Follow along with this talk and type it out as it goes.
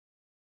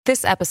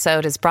This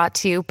episode is brought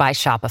to you by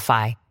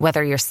Shopify.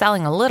 Whether you're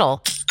selling a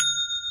little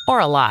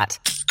or a lot,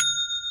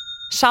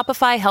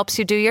 Shopify helps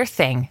you do your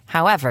thing,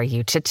 however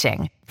you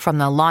cha-ching. From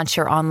the launch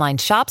your online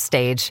shop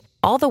stage,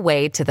 all the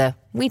way to the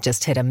we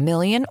just hit 1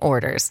 million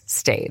orders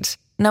stage.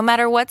 No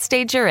matter what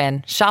stage you're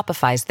in,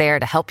 Shopify's there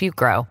to help you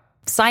grow.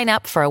 Sign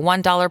up for a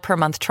 $1 per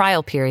month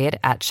trial period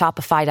at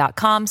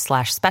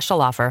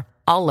shopify.com/special offer,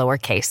 all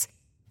lowercase.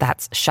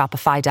 That's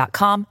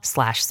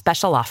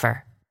shopify.com/special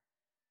offer.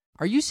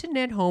 Are you sitting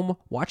at home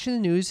watching the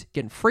news,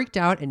 getting freaked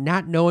out and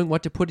not knowing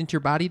what to put into your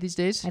body these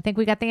days? I think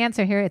we got the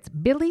answer here. It's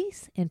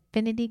Billy's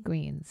Infinity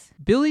Greens.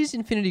 Billy's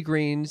Infinity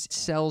Greens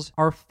sells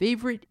our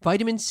favorite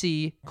vitamin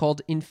C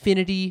called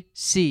Infinity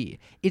C.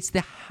 It's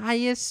the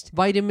highest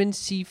vitamin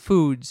C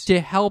foods to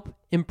help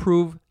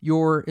improve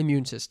your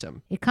immune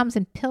system. It comes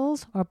in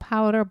pills or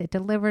powder. It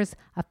delivers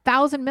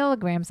 1,000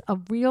 milligrams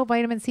of real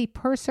vitamin C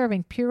per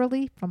serving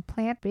purely from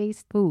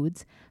plant-based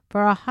foods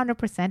for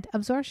 100%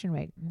 absorption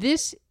rate.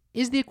 This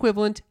is the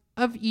equivalent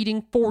of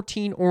eating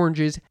 14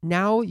 oranges.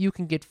 Now you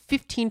can get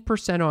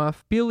 15%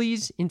 off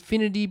Billy's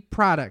Infinity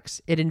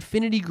products at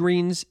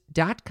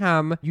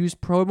infinitygreens.com. Use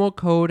promo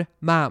code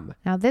MOM.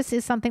 Now, this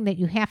is something that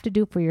you have to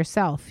do for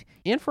yourself.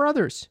 And for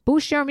others.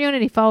 Boost your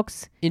immunity,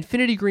 folks.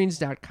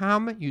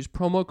 infinitygreens.com. Use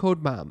promo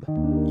code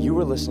MOM. You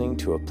are listening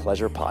to a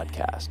Pleasure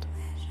podcast.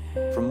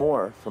 For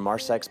more from our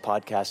Sex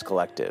Podcast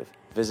Collective,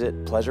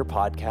 visit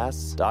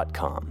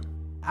pleasurepodcasts.com.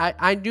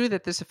 I knew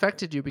that this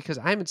affected you because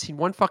I haven't seen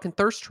one fucking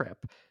thirst trap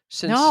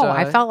since... No,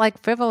 I felt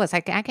like frivolous. I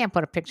can't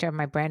put a picture of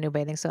my brand new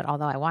bathing suit,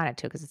 although I wanted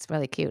to because it's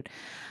really cute.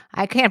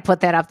 I can't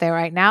put that up there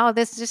right now.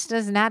 This just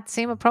does not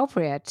seem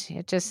appropriate.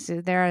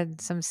 There are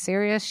some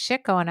serious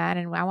shit going on,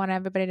 and I want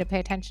everybody to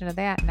pay attention to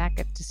that and not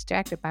get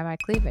distracted by my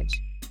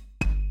cleavage.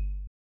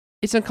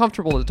 It's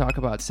uncomfortable to talk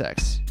about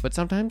sex, but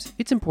sometimes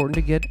it's important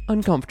to get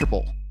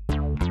uncomfortable.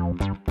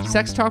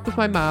 Sex Talk with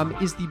My Mom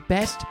is the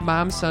best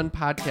mom-son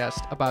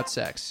podcast about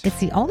sex.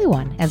 It's the only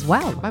one as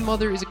well. My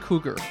mother is a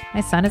cougar.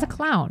 My son is a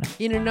clown.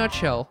 In a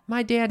nutshell,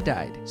 my dad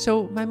died,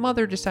 so my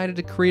mother decided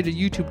to create a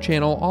YouTube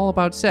channel all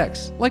about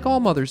sex, like all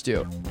mothers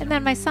do. And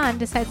then my son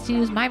decides to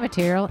use my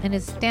material in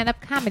his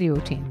stand-up comedy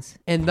routines.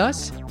 And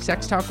thus,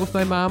 Sex Talk with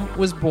My Mom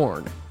was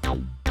born.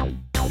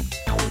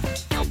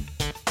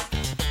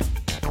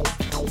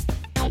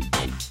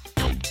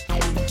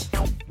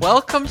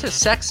 Welcome to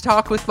Sex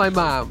Talk with My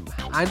Mom.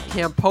 I'm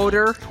Cam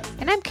Potter.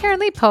 And I'm Karen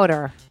Lee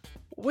Potter.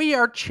 We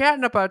are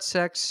chatting about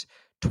sex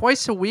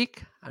twice a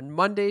week on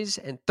Mondays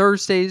and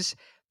Thursdays.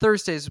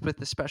 Thursdays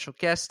with a special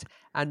guest.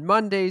 On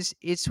Mondays,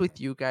 it's with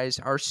you guys,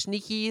 our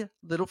sneaky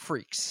little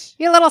freaks.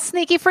 You little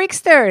sneaky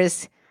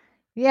freaksters.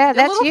 Yeah,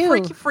 that's little you.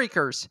 Freaky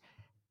freakers.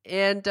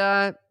 And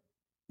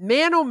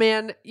man, oh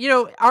man,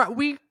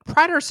 we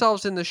pride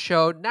ourselves in the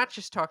show, not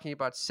just talking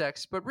about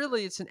sex, but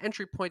really it's an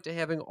entry point to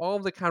having all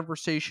the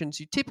conversations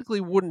you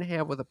typically wouldn't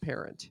have with a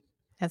parent.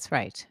 That's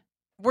right.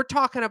 We're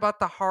talking about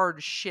the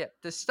hard shit,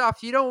 the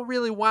stuff you don't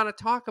really want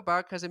to talk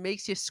about because it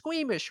makes you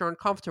squeamish or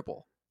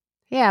uncomfortable.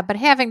 Yeah, but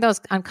having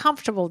those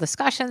uncomfortable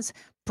discussions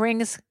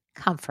brings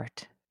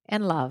comfort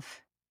and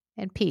love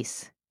and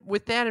peace.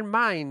 With that in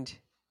mind,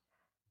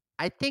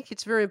 I think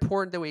it's very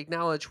important that we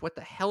acknowledge what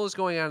the hell is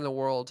going on in the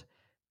world.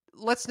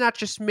 Let's not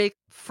just make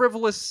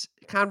frivolous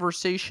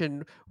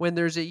conversation when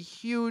there's a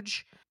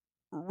huge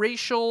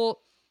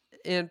racial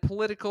and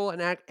political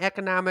and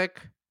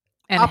economic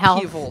and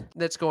upheaval health.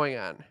 That's going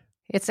on.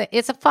 It's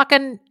a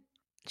fucking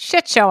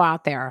shit show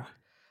out there.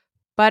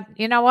 But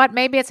you know what?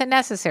 Maybe it's a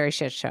necessary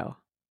shit show.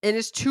 And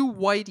as two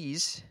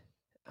whiteys,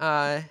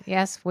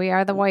 yes, we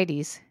are the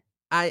whiteys.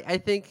 I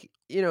think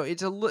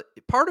it's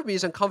part of me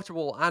is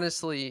uncomfortable,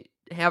 honestly,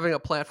 having a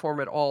platform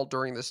at all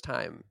during this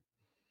time,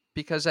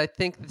 because I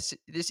think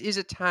this is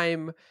a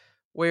time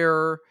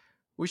where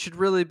we should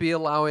really be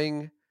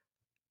allowing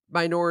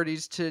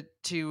minorities to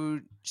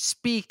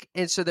speak,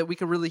 and so that we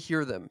can really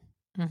hear them.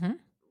 Mm-hmm.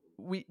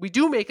 We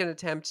do make an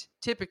attempt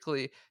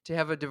typically to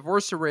have a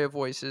diverse array of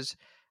voices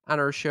on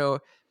our show.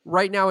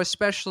 Right now,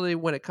 especially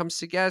when it comes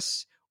to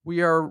guests,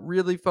 we are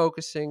really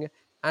focusing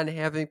on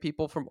having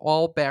people from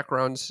all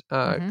backgrounds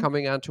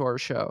coming onto our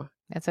show.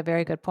 That's a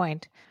very good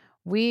point.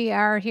 We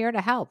are here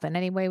to help in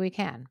any way we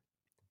can.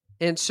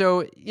 And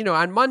so,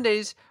 on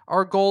Mondays,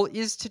 our goal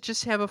is to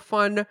just have a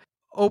fun,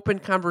 open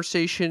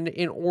conversation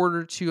in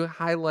order to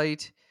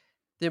highlight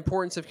the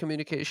importance of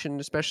communication,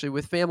 especially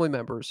with family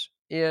members.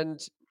 And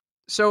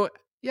so,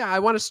 I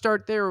want to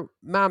start there.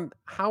 Mom,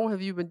 how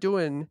have you been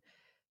doing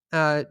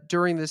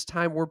during this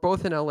time? We're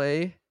both in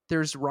LA.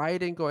 There's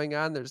rioting going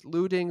on. There's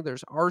looting.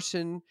 There's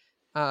arson.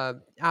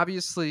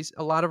 Obviously,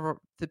 a lot of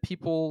the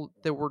people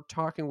that we're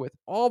talking with,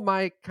 all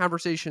my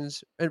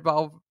conversations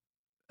involve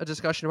a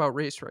discussion about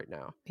race right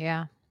now.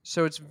 Yeah.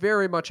 So it's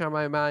very much on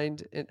my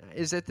mind. And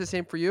is it the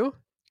same for you?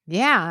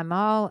 Yeah,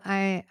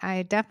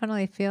 I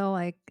definitely feel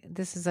like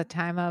this is a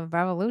time of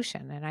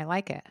revolution, and I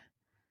like it.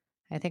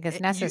 I think it's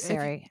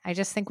necessary. I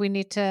just think we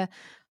need to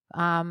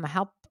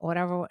help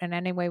whatever in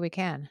any way we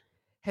can.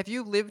 Have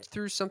you lived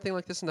through something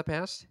like this in the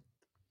past?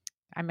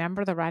 I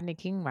remember the Rodney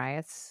King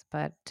riots,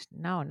 but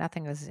no,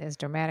 nothing as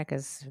dramatic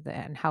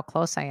and how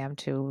close I am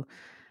to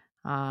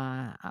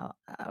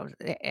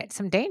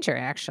some danger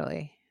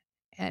actually,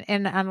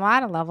 and on a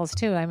lot of levels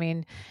too. I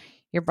mean,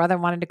 your brother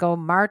wanted to go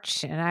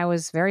march, and I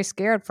was very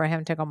scared for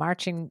him to go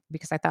marching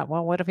because I thought,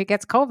 well, what if he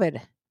gets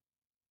COVID?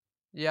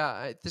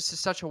 Yeah, this is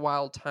such a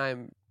wild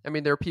time. I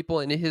mean, there are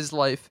people in his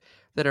life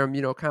that are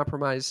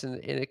immunocompromised,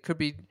 and it could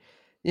be,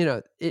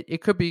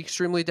 it could be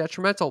extremely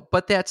detrimental.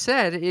 But that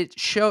said,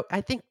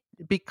 I think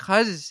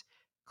because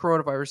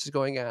coronavirus is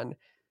going on,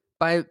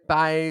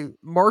 by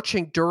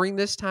marching during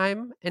this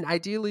time, and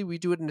ideally we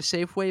do it in a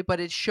safe way, but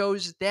it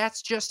shows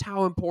that's just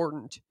how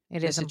important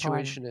It the is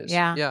important. situation is.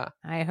 Yeah. Yeah.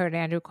 I heard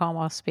Andrew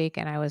Cuomo speak,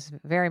 and I was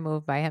very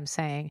moved by him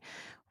saying,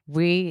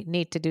 we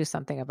need to do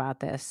something about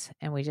this,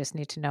 and we just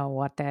need to know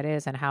what that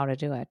is and how to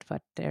do it.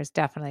 But there's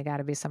definitely got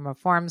to be some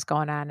reforms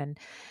going on, and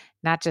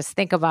not just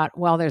think about,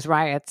 well, there's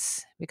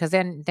riots, because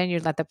then you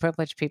let the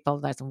privileged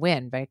people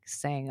win by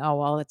saying, oh,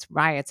 well, it's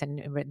riots, and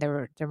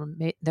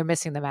they're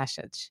missing the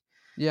message.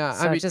 Yeah.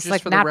 So I mean, just just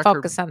like for the not record,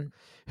 focus on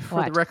for the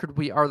what? record,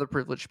 we are the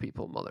privileged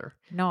people, Mother.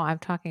 No, I'm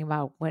talking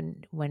about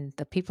when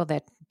the people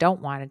that don't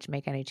want it to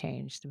make any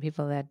change, the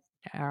people that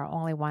are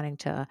only wanting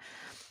to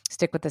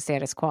stick with the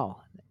status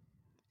quo.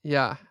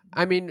 Yeah.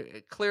 I mean,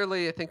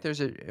 clearly, I think there's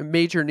a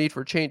major need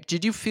for change.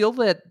 Did you feel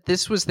that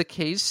this was the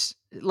case?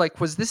 Like,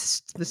 was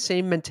this the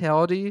same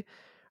mentality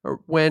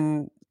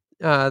when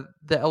the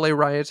LA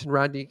riots and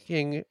Rodney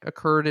King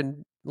occurred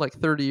in like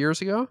 30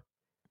 years ago?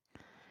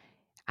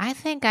 I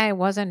think I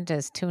wasn't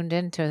as tuned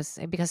into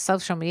because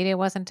social media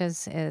wasn't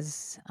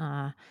as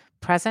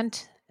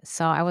present.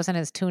 So I wasn't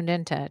as tuned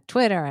into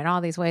Twitter and all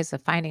these ways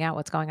of finding out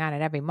what's going on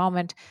at every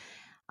moment.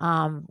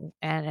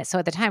 And so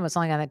at the time it was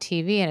only on the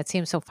TV, and it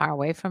seemed so far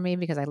away from me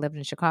because I lived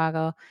in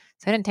Chicago.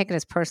 So I didn't take it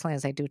as personally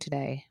as I do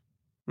today.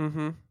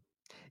 Mm-hmm.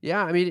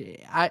 Yeah, I mean,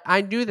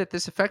 I knew that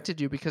this affected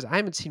you because I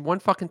haven't seen one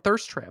fucking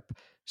thirst trap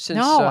since.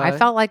 No, I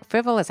felt like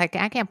frivolous. I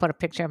can't put a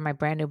picture of my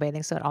brand new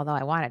bathing suit, although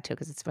I wanted to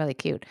because it's really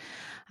cute.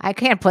 I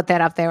can't put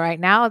that up there right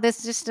now.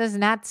 This just does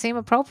not seem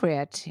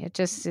appropriate. It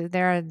just,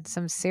 there are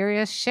some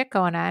serious shit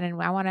going on, and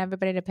I want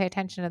everybody to pay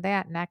attention to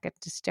that and not get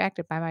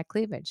distracted by my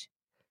cleavage.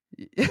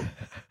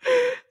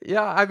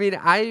 Yeah, I mean,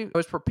 I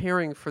was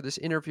preparing for this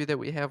interview that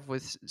we have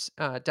with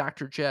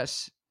Dr.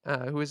 Jess,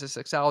 who is a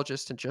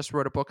sexologist and just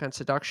wrote a book on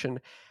seduction.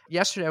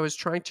 Yesterday, I was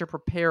trying to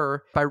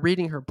prepare by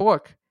reading her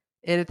book.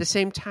 And at the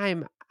same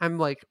time, I'm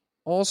like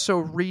also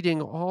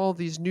reading all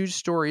these news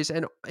stories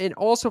and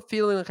also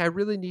feeling like I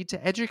really need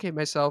to educate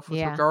myself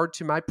with regard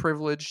to my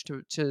privilege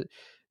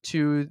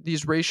to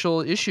these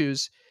racial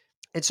issues.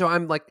 And so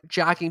I'm like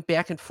jogging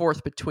back and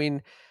forth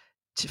between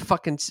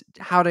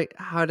how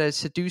to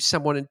seduce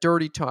someone in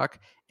dirty talk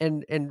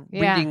and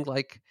reading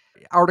like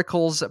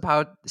articles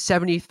about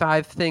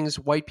 75 things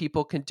white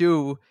people can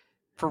do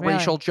for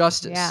racial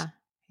justice.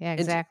 Yeah,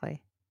 exactly. And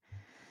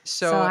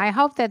so I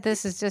hope that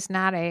this is just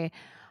not let's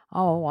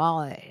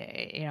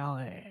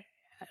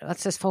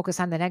just focus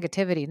on the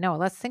negativity. No,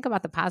 let's think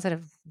about the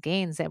positive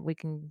gains that we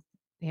can,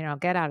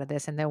 get out of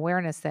this, and the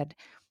awareness that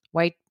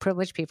white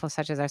privileged people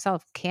such as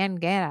ourselves can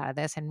get out of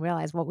this and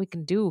realize what we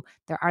can do.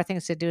 There are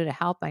things to do to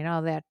help. I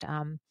know that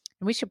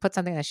we should put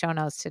something in the show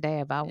notes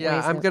today about ways.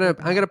 I'm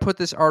gonna put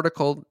this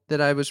article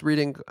that I was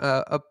reading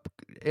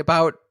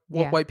about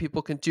what white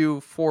people can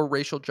do for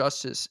racial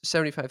justice,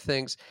 75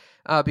 things,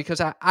 because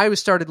I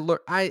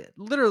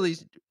literally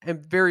am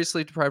very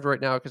sleep deprived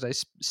right now because I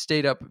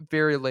stayed up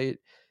very late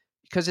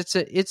because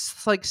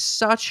it's like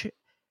such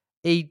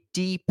a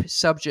deep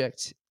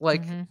subject,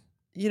 like and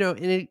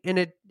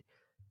it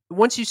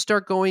once you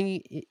start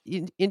going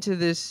into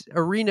this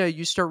arena,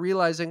 you start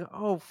realizing,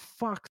 oh,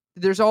 fuck,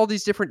 there's all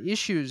these different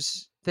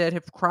issues that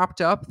have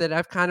cropped up that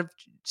I've kind of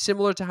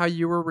similar to how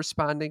you were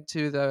responding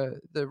to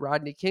the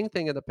Rodney King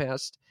thing in the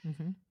past.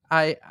 Mm-hmm.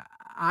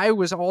 I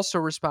was also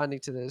responding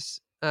to this,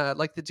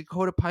 like the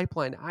Dakota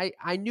pipeline.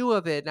 I knew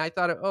of it and I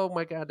thought, oh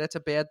my God, that's a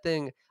bad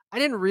thing. I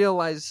didn't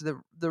realize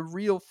the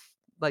real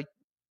like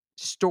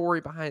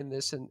story behind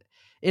this, and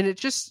it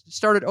just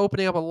started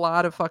opening up a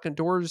lot of fucking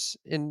doors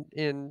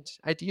and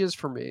ideas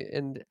for me.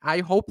 And I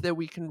hope that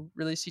we can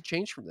really see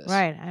change from this.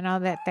 Right. I know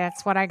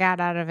that's what I got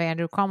out of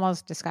Andrew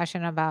Cuomo's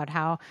discussion about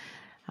how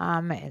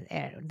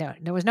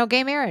there was no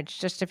gay marriage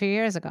just a few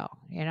years ago.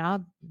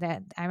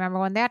 That I remember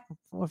when that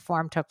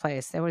reform took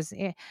place. There was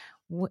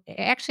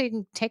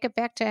actually take it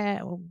back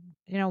to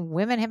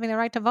women having the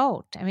right to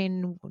vote. I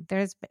mean,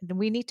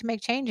 we need to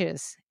make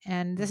changes,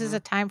 and this is a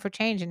time for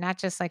change, and not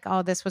just like,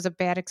 oh, this was a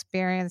bad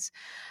experience,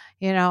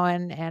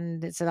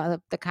 and it's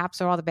the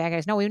cops are all the bad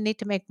guys. No, we need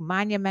to make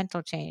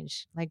monumental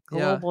change, like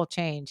global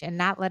change, and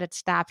not let it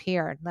stop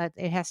here.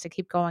 It has to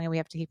keep going, and we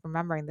have to keep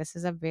remembering this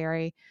is a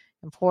very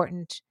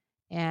important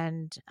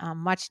and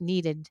much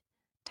needed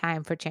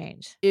time for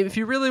change. If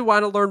you really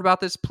want to learn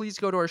about this, please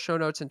go to our show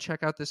notes and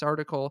check out this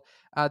article.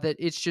 That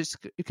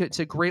it's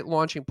a great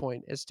launching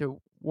point as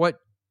to what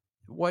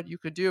you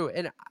could do.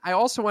 And I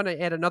also want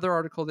to add another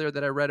article there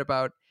that I read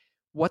about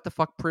what the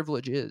fuck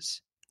privilege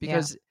is,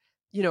 because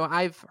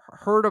I've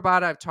heard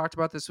about it. I've talked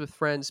about this with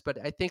friends, but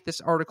I think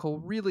this article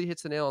really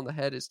hits the nail on the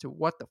head as to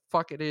what the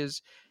fuck it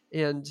is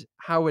and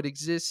how it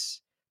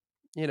exists.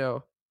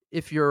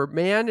 If you're a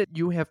man,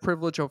 you have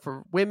privilege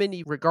over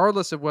women,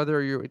 regardless of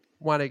whether you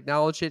want to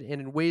acknowledge it,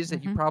 and in ways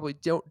that you probably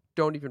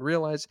don't even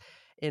realize.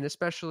 And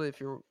especially if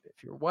you're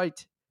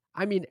white.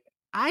 I mean,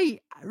 I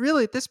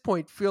really at this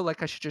point feel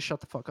like I should just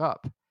shut the fuck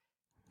up.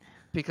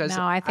 Because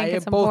no, I think I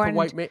it's am both important. a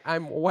white man.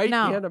 I'm white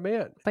and a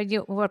man. But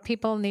what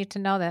people need to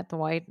know that the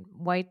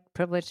white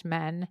privileged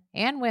men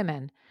and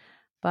women,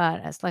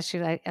 but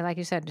especially like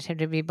you said,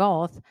 to be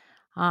both,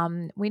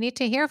 we need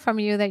to hear from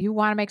you that you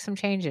want to make some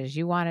changes.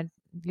 You want to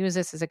use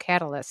this as a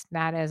catalyst,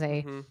 not as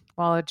a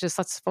just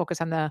let's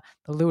focus on the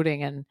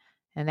looting and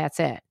that's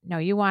it. No,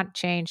 you want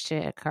change to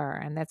occur,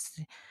 and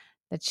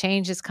the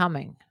change is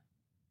coming.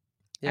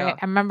 Yeah.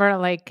 I remember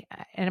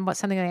and what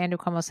something that Andrew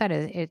Cuomo said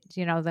is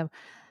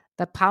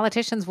the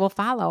politicians will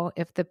follow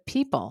if the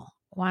people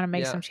want to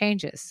make some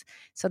changes.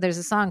 So there's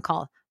a song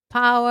called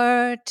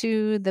Power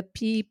to the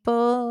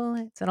People.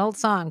 It's an old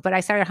song, but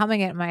I started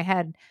humming it in my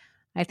head.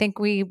 I think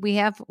we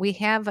have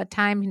a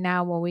time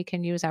now where we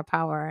can use our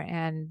power,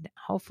 and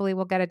hopefully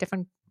we'll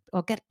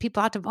get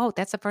people out to vote.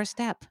 That's the first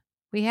step.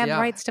 We have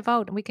rights to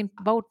vote, and we can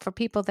vote for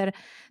people that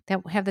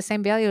have the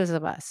same values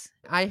of us.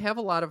 I have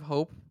a lot of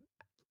hope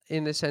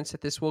in the sense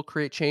that this will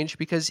create change,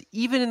 because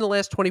even in the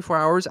last 24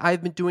 hours,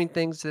 I've been doing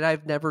things that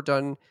I've never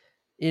done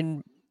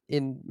in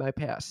my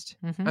past.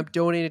 I'm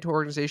donating to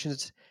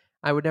organizations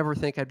I would never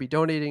think I'd be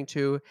donating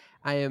to.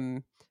 I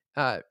am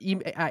I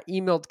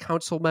emailed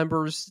council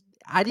members.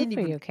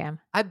 Cam.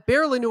 I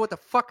barely knew what the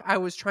fuck I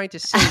was trying to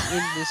say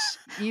in this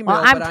email.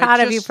 Well, I'm proud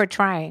of you for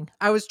trying.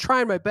 I was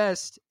trying my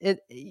best, and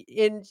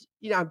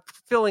I'm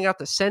filling out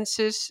the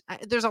census.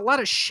 There's a lot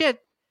of shit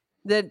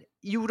that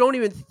you don't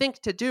even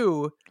think to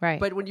do. Right.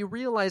 But when you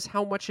realize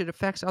how much it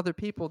affects other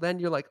people, then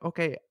you're like,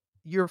 okay,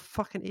 you're a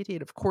fucking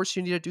idiot. Of course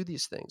you need to do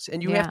these things.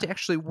 And you have to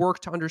actually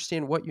work to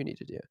understand what you need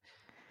to do.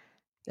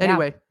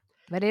 Anyway.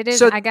 But it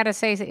is, I got to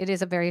say, it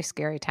is a very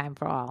scary time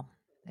for all.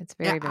 It's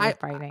very, very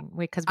frightening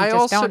because we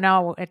just don't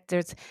know if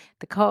there's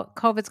the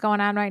COVID's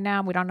going on right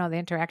now. We don't know the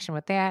interaction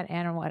with that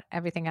and what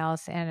everything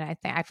else. And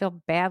I feel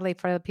badly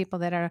for the people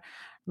that are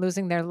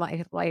losing their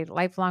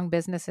lifelong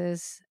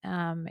businesses.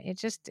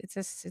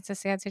 It's a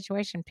sad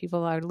situation.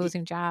 People are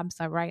losing jobs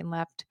right and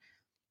left.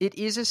 It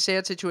is a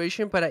sad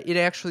situation, but it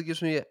actually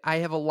gives me. I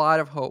have a lot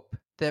of hope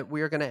that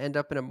we are going to end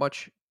up in a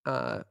much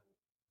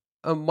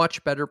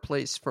better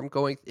place from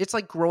going. It's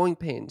like growing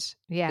pains.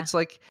 Yeah. It's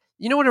like,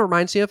 you know what it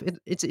reminds me of?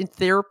 It's in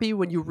therapy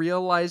when you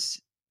realize,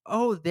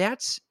 oh,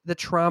 that's the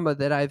trauma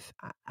that I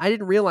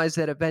didn't realize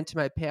that event in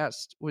my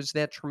past was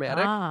that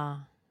traumatic.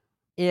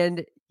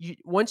 And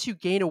once you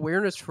gain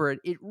awareness for it,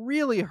 it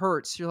really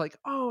hurts. You're like,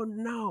 oh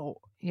no.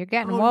 You're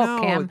getting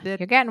woke, Cam. You're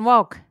getting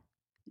woke.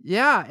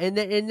 Yeah. And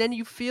then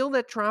you feel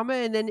that trauma,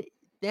 and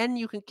then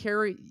you can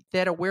carry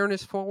that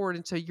awareness forward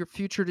into your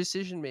future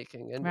decision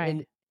making.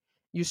 And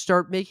you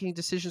start making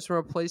decisions from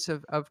a place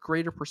of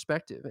greater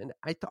perspective. And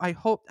I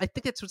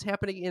think that's what's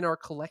happening in our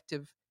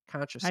collective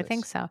consciousness. I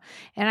think so.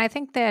 And I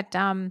think that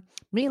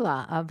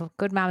Mila of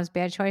Good Moms,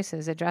 Bad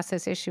Choices addressed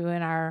this issue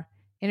in our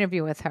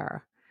interview with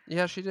her.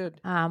 Yeah, she did.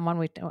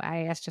 When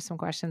I asked her some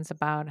questions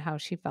about how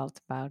she felt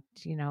about,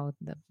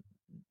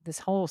 this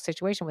whole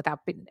situation without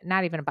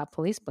not even about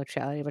police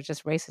brutality, but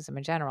just racism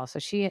in general. So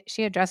she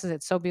addresses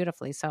it so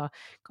beautifully. So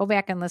go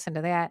back and listen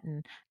to that.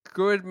 And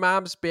Good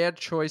Moms, Bad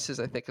Choices,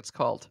 I think it's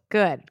called.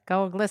 Good.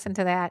 Go listen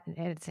to that.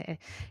 It's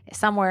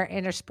somewhere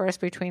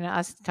interspersed between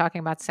us talking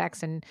about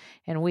sex and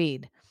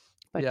weed.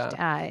 But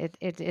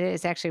it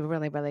is actually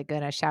really, really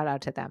good. A shout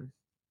out to them.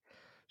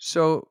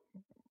 So,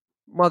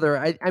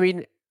 Mother, I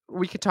mean,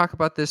 we could talk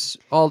about this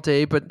all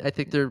day, but I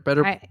think there are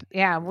better I places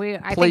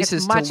think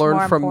it's much to learn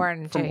more from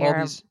important to all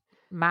hear these.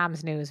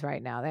 Mom's news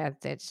right now. All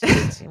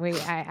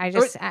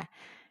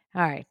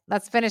right,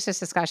 let's finish this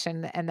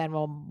discussion and then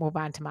we'll move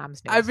on to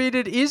Mom's news. I mean,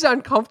 it is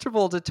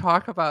uncomfortable to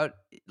talk about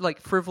like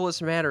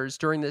frivolous matters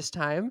during this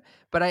time,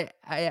 but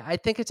I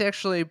think it's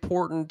actually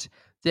important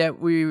that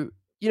we,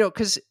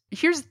 because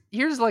here's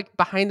like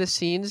behind the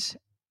scenes.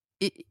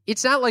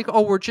 It's not like,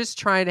 oh, we're just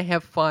trying to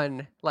have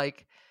fun,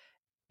 like,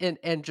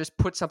 and just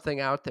put something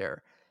out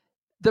there.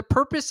 The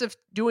purpose of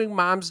doing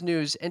Mom's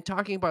News and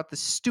talking about the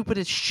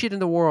stupidest shit in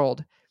the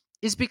world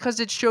is because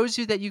it shows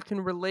you that you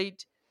can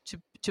relate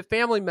to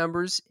family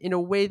members in a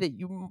way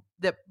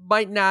that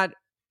might not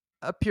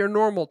appear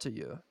normal to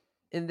you,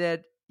 and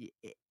that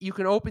you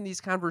can open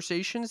these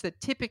conversations that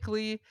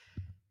typically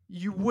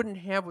you wouldn't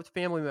have with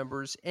family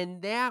members,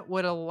 and that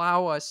would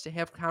allow us to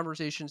have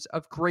conversations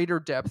of greater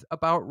depth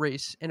about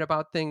race and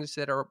about things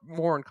that are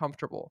more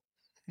uncomfortable.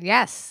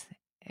 Yes.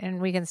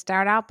 And we can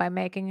start out by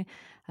making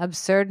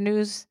absurd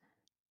news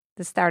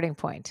the starting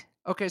point.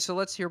 Okay, so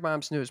let's hear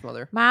Mom's News,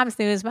 Mother. Mom's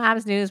News,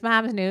 Mom's News,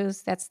 Mom's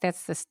News. That's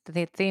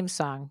the theme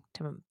song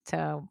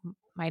to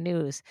my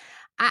news.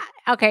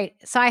 Okay,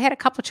 so I had a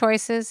couple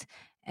choices,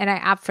 and I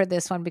opt for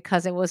this one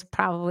because it was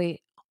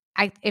probably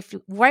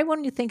right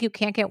when you think you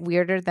can't get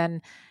weirder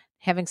than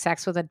having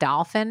sex with a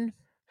dolphin.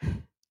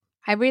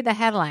 I read the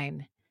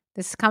headline.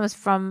 This comes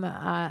from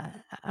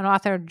an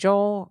author,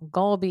 Joel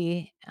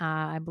Golby.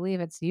 I believe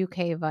it's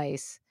UK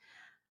Vice.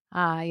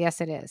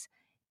 Yes, it is.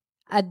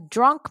 A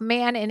drunk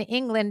man in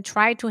England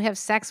tried to have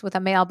sex with a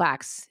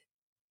mailbox.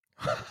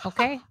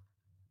 Okay?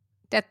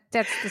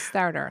 That's the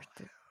starter.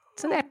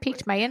 So that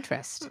piqued my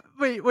interest.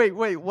 Wait.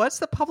 What's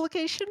the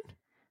publication?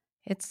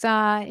 It's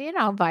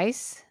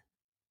Vice.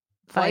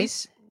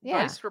 Vice.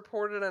 Yeah. Vice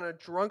reported on a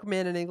drunk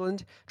man in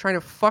England trying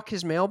to fuck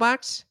his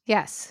mailbox.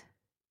 Yes.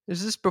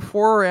 Is this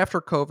before or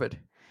after COVID?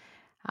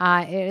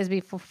 It is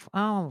before.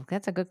 Oh,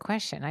 that's a good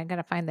question. I got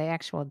to find the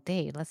actual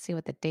date. Let's see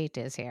what the date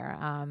is here.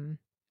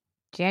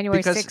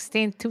 January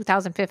 16th,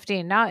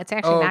 2015. No, it's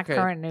actually not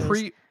current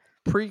news.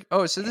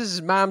 So this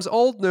is Mom's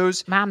old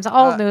news. Mom's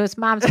old news.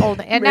 Mom's old.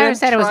 It never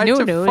said it was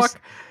new news.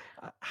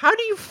 How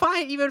do you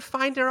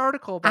find an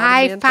article about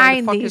I a man find trying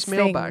to fuck these his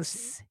mailbox?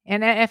 things.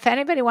 And if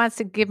anybody wants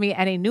to give me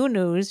any new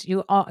news,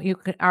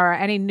 or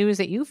any news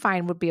that you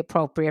find would be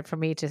appropriate for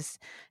me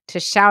to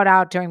shout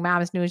out during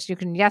Mom's news, you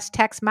can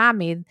text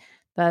Mommy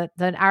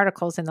the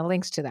articles and the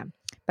links to them.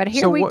 But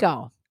here we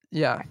go.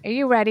 Yeah. Are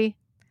you ready?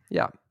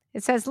 Yeah.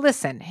 It says,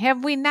 listen,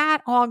 have we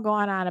not all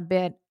gone on a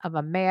bit of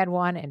a mad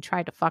one and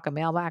tried to fuck a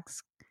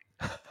mailbox?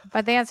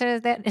 But the answer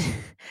is that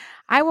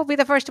I will be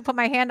the first to put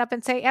my hand up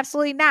and say,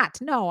 absolutely not.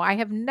 No, I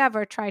have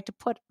never tried to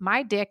put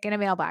my dick in a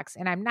mailbox,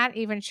 and I'm not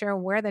even sure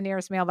where the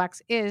nearest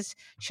mailbox is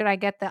should I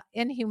get the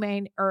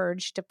inhumane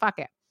urge to fuck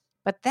it.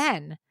 But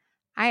then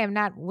I am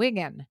not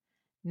Wigan,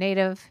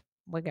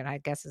 Wigan, I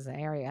guess is an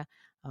area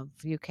of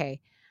UK.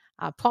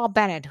 Paul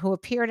Bennett, who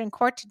appeared in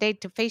court today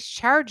to face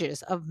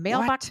charges of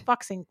mailbox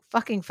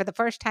fucking for the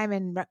first time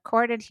in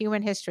recorded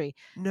human history.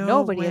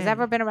 Nobody has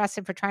ever been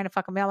arrested for trying to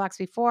fuck a mailbox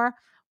before,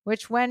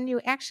 which when you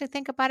actually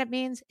think about it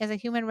means as a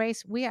human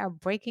race, we are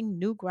breaking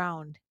new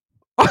ground.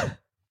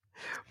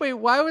 Wait,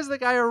 why was the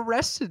guy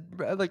arrested?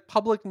 Like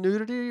public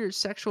nudity or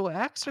sexual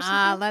acts or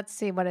something? Let's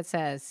see what it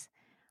says.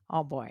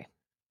 Oh, boy.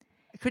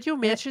 Could you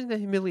imagine the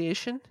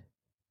humiliation?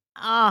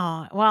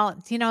 Oh, well,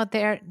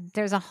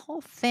 there's a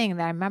whole thing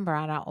that I remember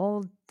on an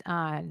old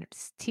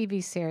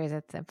TV series.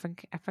 I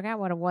forgot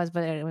what it was,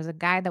 but it was a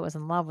guy that was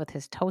in love with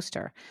his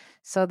toaster.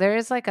 So there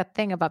is like a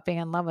thing about being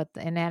in love with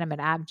inanimate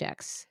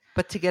objects.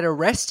 But to get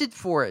arrested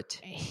for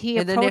it,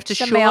 and then have to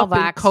the show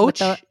mailbox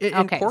up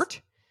in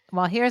court?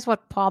 Well, here's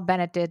what Paul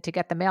Bennett did to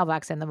get the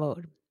mailbox in the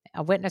mood.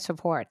 A witness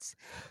reports.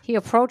 He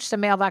approached the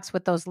mailbox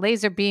with those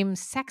laser beam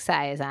sex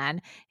eyes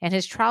on and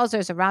his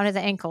trousers around his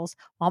ankles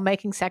while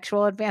making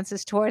sexual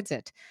advances towards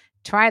it.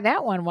 Try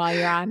that one while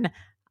you're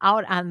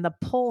out on the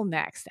pool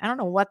next. I don't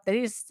know what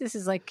this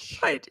is like.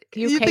 Right.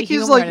 UK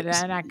humor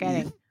that I'm not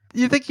getting.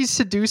 You think he's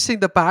seducing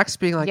the box,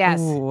 being like, yes.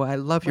 "Ooh, I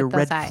love your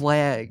red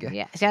flag."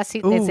 Yeah, yes,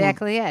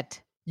 exactly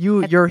it.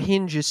 Your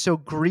hinge is so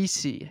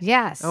greasy.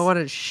 Yes, I want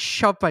to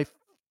shove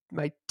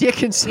my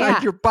dick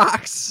inside your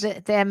box.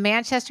 The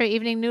Manchester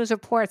Evening News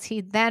reports he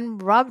then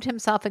rubbed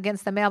himself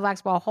against the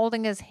mailbox while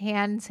holding his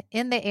hands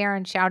in the air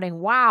and shouting,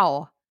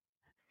 "Wow."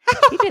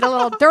 He did a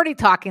little dirty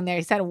talking there.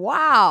 He said,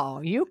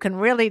 "Wow, you can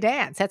really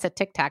dance." That's a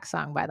TikTok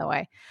song, by the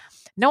way.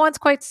 No one's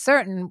quite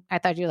certain. I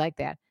thought you liked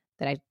that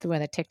I threw in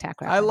the TikTok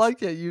reference. I like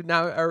that you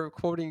now are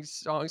quoting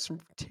songs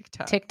from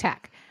TikTok.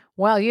 TikTok.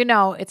 Well,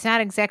 it's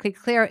not exactly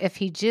clear if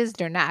he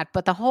jizzed or not,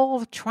 but the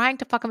whole trying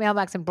to fuck a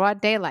mailbox in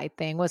broad daylight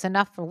thing was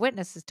enough for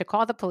witnesses to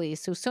call the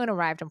police, who soon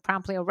arrived and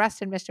promptly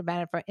arrested Mr.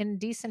 Bennett for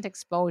indecent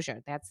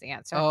exposure. That's the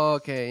answer. Oh,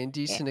 okay.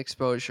 Indecent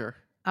exposure.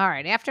 All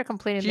right. After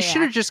completing he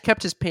should have just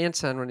kept his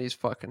pants on when he's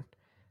fucking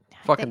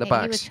the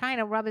box. He was trying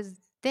to rub his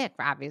dick,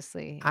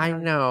 obviously. I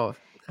know.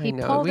 He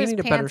pulled his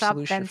pants up,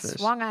 then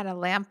swung on a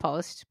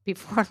lamppost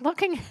before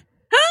looking.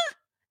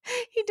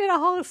 He did a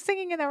whole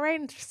singing in the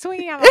rain,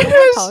 swinging on a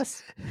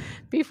lamppost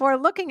before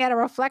looking at a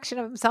reflection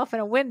of himself in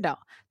a window.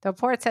 The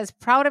report says,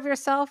 "Proud of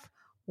yourself?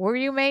 Were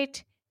you,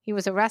 mate?" He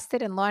was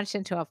arrested and launched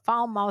into a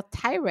foul-mouthed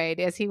tirade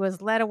as he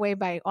was led away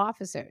by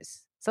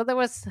officers. So there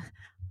was,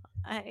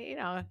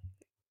 a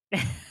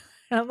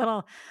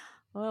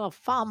little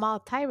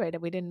foul-mouthed tirade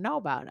that we didn't know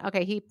about.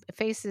 Okay, he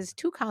faces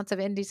 2 counts of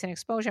indecent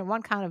exposure and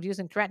 1 count of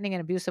using threatening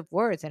and abusive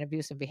words and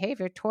abusive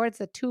behavior towards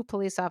the 2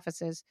 police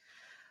officers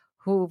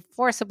who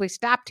forcibly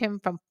stopped him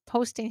from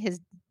posting his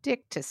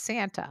dick to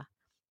Santa.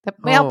 The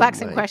mailbox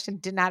in question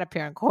did not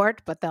appear in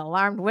court, but the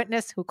alarmed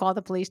witness who called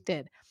the police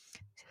did.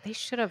 They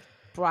should have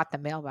brought the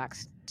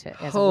mailbox as a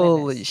witness.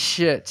 Holy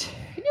shit.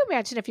 Can you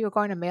imagine if you were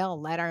going to mail a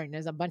letter and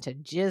there's a bunch of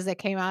jizz that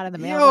came out of the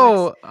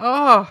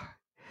mailbox?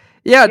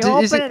 Yeah,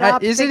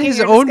 is it his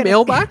own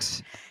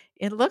mailbox?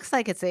 It looks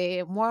like it's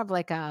more of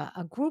like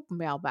a group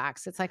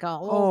mailbox. It's like an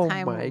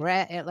old-time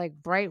red, like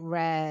bright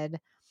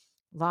red,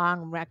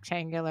 long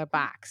rectangular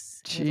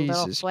box.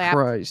 Jesus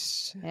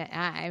Christ.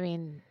 I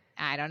mean,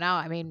 I don't know.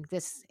 I mean,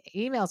 this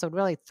emails would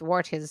really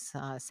thwart his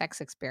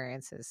sex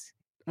experiences.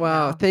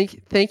 Wow.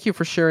 Thank you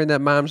for sharing that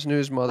Mom's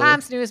News, Mother.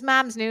 Mom's News.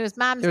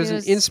 It was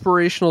an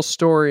inspirational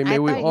story. May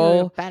we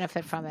all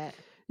benefit from it.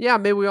 Yeah,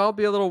 may we all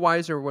be a little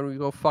wiser when we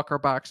go fuck our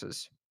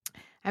boxes.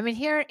 I mean,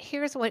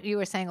 here's what you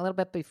were saying a little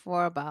bit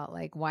before about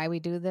like why we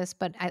do this,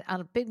 but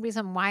a big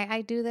reason why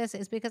I do this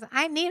is because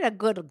I need a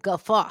good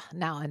guffaw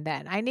now and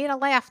then. I need a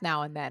laugh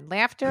now and then.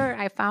 Laughter,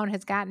 I found,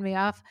 has gotten me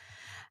out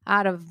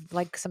of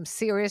like some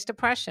serious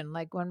depression,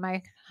 like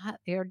when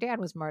your dad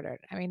was murdered.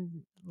 I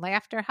mean,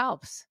 laughter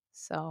helps.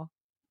 So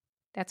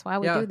that's why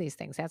we do these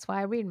things. That's why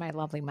I read my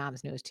lovely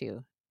mom's news to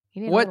you.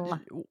 You need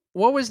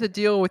what was the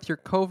deal with your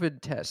COVID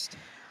test?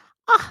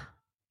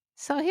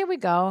 So here we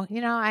go.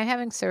 I'm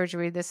having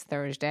surgery this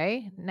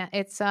Thursday.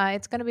 It's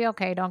going to be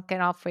okay. Don't get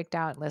all freaked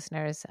out,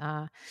 listeners.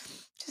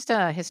 Just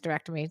a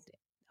hysterectomy.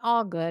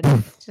 All good.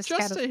 Just a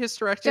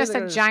hysterectomy? Just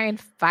a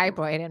giant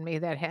fibroid in me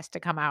that has to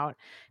come out.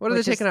 What are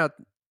they taking out?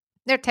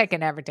 They're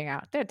taking everything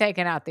out. They're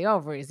taking out the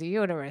ovaries, the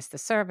uterus, the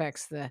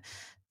cervix, the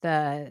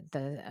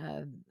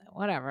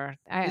whatever.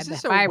 The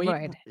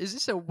fibroid. Is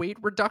this a weight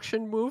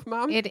reduction move,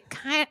 Mom?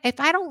 If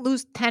I don't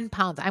lose 10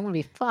 pounds, I'm going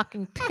to be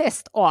fucking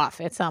pissed off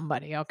at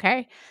somebody,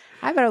 okay?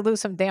 I better lose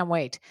some damn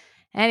weight.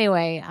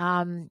 Anyway,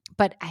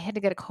 but I had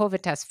to get a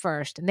COVID test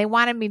first, and they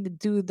wanted me to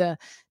do the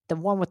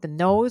one with the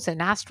nose and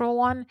nostril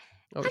one.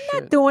 I'm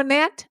not doing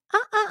that.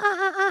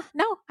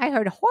 No, I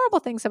heard horrible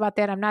things about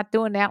that. I'm not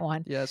doing that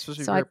one. Yeah, it's supposed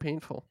to be very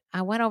painful.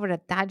 I went over to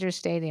Dodger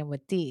Stadium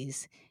with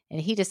Deez, and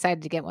he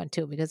decided to get one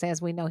too because,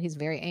 as we know, he's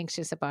very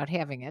anxious about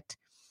having it.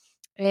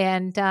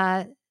 And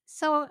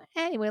so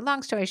anyway,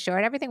 long story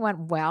short, everything went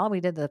well. We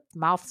did the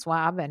mouth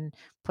swab and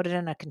put it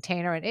in a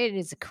container, and it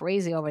is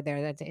crazy over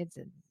there.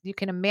 You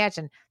can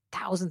imagine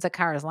thousands of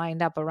cars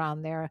lined up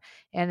around there.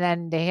 And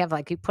then they have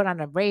you put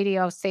on a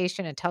radio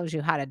station and tells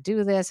you how to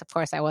do this. Of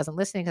course, I wasn't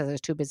listening because I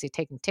was too busy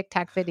taking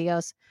TikTok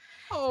videos.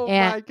 Oh,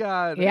 my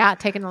God. Yeah,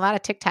 taking a lot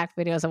of TikTok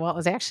videos of what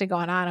was actually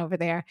going on over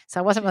there. So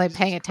I wasn't really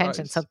paying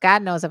attention. So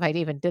God knows if I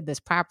even did this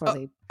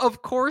properly.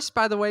 Of course,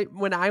 by the way,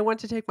 when I went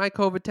to take my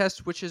COVID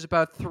test, which is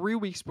about 3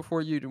 weeks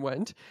before you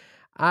went,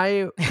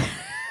 I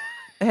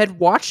had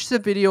watched the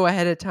video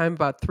ahead of time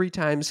about 3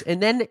 times and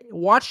then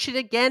watched it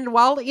again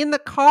while in the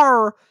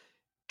car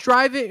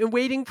driving and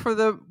waiting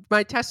for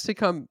my test to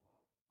come.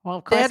 Well,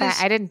 of course,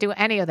 I didn't do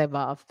any of the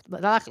above.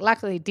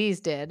 Luckily, Deez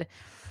did,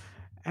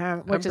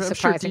 which is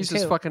surprising I'm sure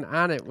Deez is fucking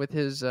on it with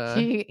his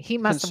he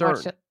must concern. have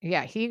watched it.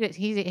 Yeah,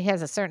 he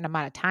has a certain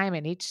amount of time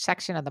in each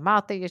section of the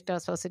mouth that you're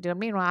supposed to do.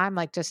 Meanwhile, I'm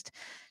just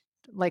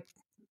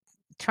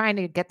trying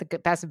to get the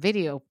best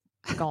video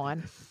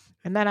going.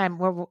 And then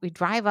we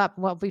drive up.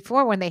 Well,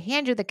 before when they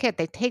hand you the kit,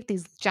 they take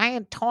these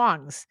giant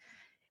tongs.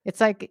 It's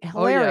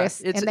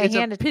hilarious. Oh, yeah. It's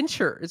a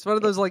pincher. It's one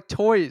of those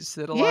toys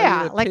that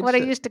allow you to like what I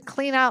used to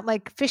clean out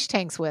fish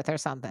tanks with or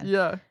something.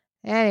 Yeah.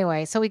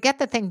 Anyway, so we get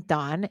the thing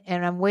done,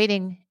 and I'm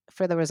waiting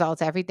for the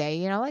results every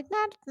day.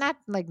 Not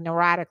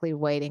neurotically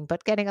waiting,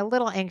 but getting a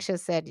little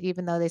anxious that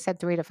even though they said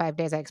 3 to 5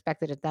 days, I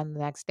expected it done the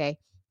next day.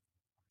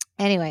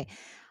 Anyway,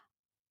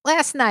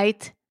 last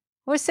night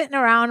we're sitting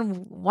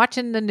around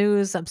watching the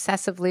news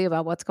obsessively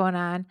about what's going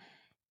on,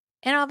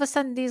 and all of a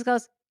sudden, Deez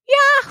goes,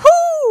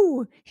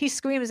 "Yahoo!" He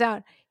screams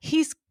out,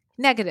 he's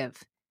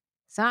negative.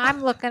 So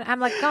I'm like,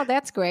 oh,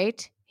 that's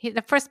great.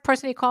 The first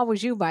person he called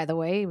was you, by the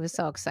way. He was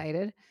so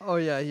excited. Oh,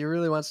 yeah. He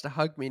really wants to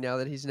hug me now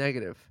that he's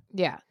negative.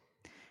 Yeah.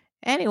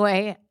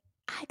 Anyway,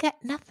 I got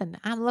nothing.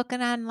 I'm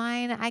looking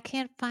online. I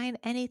can't find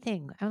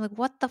anything. I'm like,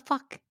 what the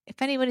fuck?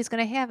 If anybody's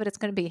going to have it, it's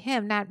going to be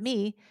him, not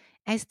me.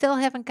 I still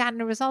haven't gotten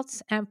the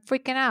results. I'm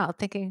freaking out,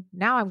 thinking,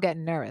 now I'm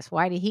getting nervous.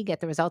 Why did he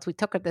get the results? We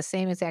took it at the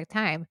same exact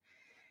time.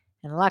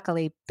 And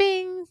luckily,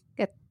 bing,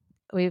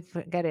 we've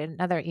got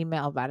another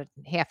email about a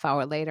half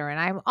hour later, and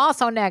I'm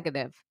also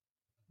negative.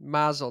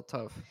 Mazel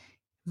tov.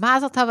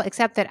 Mazel tov,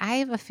 except that I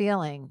have a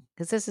feeling,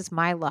 because this is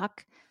my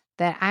luck,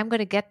 that I'm going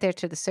to get there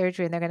to the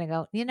surgery, and they're going to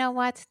go, you know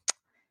what?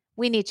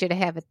 We need you to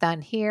have it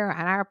done here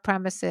on our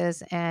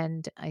premises,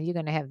 and you're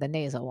going to have the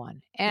nasal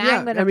one. And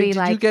I'm going to be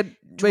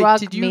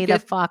drug me the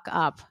fuck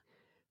up.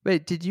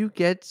 Wait, did you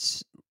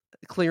get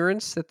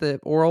clearance that the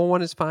oral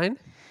one is fine?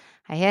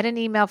 I had an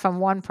email from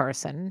one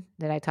person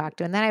that I talked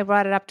to, and then I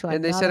brought it up to another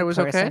person. And they said it was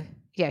okay?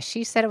 Yeah,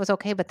 she said it was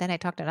okay, but then I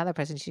talked to another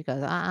person. She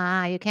goes,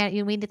 you can't,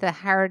 you need the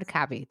hard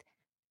copy.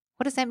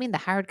 What does that mean, the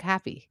hard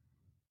copy?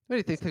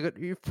 What do you think?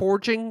 You're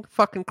forging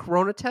fucking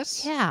corona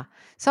tests? Yeah.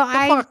 So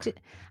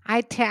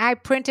I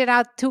printed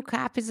out 2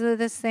 copies of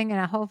this thing,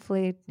 and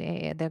hopefully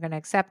they're going to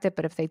accept it.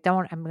 But if they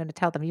don't, I'm going to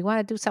tell them, you want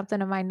to do something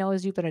to my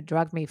nose, you better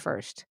drug me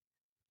first.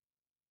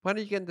 When are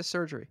you getting the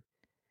surgery?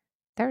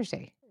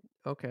 Thursday.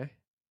 Okay.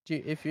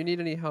 If you need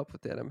any help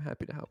with that, I'm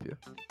happy to help you.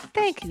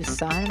 Thank you,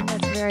 son.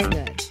 That's very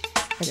good.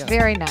 It's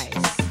very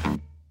nice.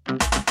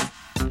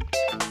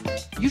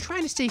 You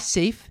trying to stay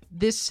safe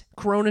this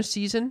corona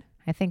season?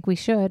 I think we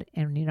should.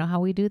 And you know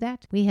how we do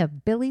that? We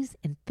have Billy's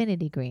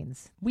Infinity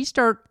Greens. We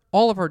start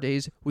all of our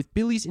days with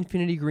Billy's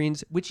Infinity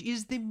Greens, which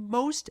is the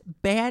most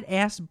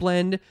badass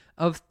blend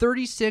of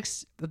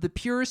 36 of the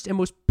purest and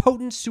most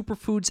potent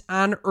superfoods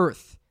on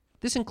Earth.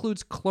 This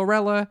includes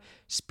chlorella,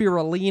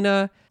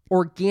 spirulina,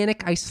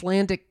 organic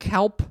Icelandic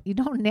kelp. You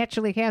don't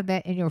naturally have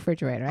that in your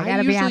refrigerator. I I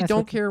gotta be usually honest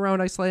don't with you. carry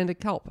around Icelandic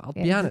kelp. I'll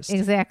be honest.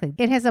 Exactly.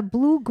 It has a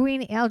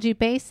blue-green algae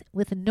base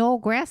with no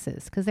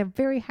grasses because they're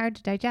very hard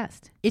to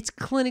digest. It's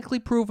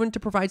clinically proven to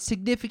provide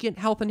significant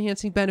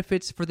health-enhancing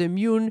benefits for the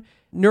immune,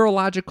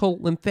 neurological,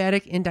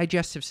 lymphatic, and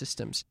digestive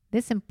systems.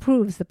 This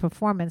improves the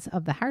performance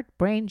of the heart,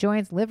 brain,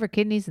 joints, liver,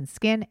 kidneys, and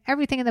skin.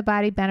 Everything in the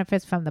body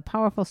benefits from the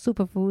powerful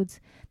superfoods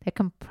that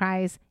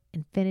comprise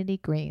Infinity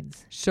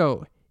Greens.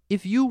 So,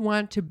 if you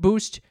want to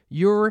boost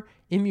your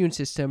immune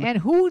system, And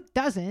who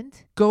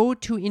doesn't? go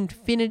to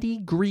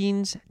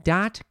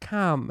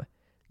infinitygreens.com.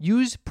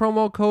 Use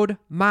promo code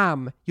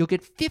MOM. You'll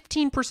get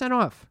 15%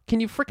 off. Can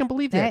you freaking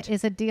believe that? That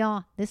is a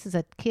deal. This is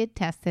a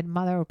kid-tested,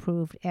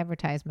 mother-approved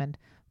advertisement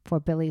for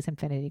Billy's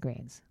Infinity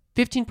Greens.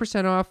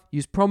 15% off.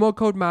 Use promo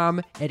code MOM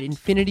at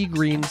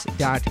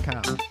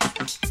infinitygreens.com.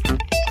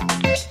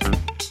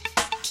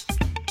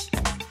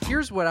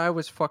 Here's what I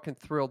was fucking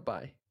thrilled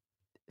by.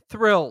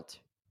 Thrilled.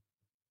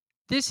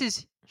 This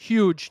is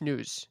huge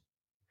news.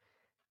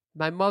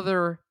 My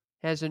mother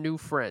has a new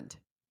friend.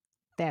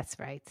 That's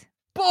right.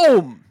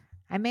 Boom!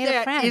 I made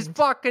a friend. That is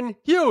fucking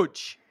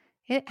huge.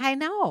 I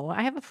know.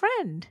 I have a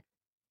friend.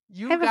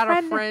 You have a got a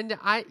friend friend.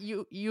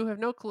 You have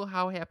no clue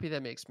how happy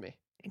that makes me.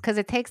 Because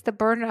it takes the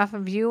burden off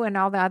of you and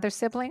all the other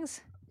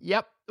siblings.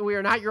 Yep, we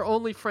are not your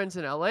only friends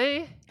in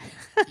LA.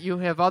 You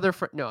have other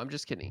friends. No, I'm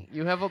just kidding.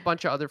 You have a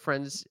bunch of other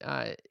friends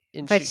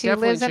in But she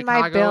definitely lives in my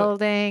Chicago.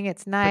 building.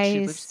 It's But she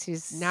nice. lives-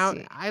 She's Now,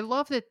 I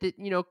love that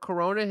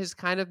Corona has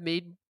kind of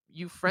made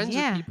you friends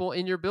Yeah. with people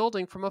in your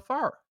building from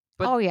afar.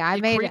 But Oh, yeah, it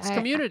creates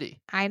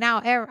community. I know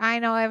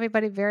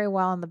everybody very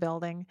well in the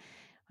building,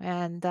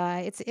 and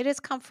it is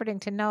comforting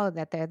to know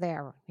that they're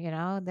there. You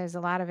know, there's a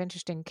lot of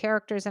interesting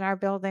characters in our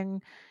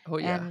building, Oh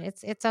yeah. and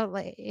it's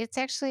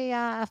actually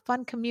a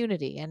fun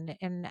community. And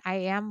I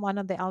am one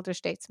of the elder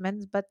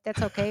statesmen, but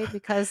that's okay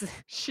because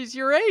She's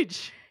your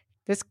age.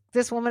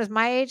 this woman is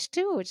my age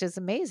too, which is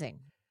amazing.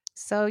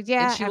 So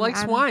yeah, And she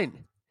likes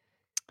wine.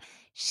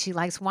 She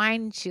likes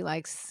wine. She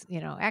likes,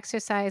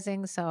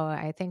 exercising. So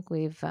I think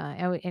we've,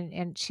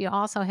 and she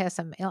also has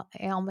some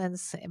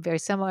ailments very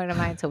similar to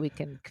mine. So we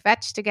can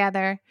fetch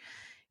together.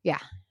 Yeah.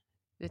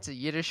 It's a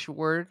Yiddish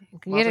word.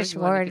 Yiddish You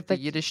wanna word, get the but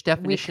Yiddish We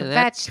definition of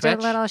that. fetched a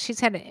little. She's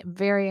had a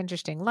very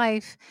interesting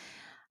life.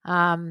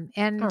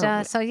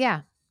 So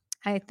yeah,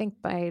 I think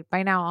by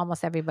now,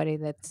 almost everybody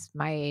that's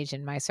my age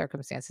and my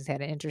circumstances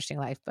had an interesting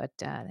life, but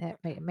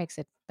it makes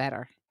it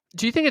better.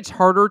 Do you think it's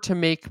harder to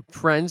make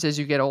friends as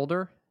you get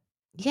older?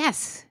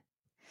 Yes.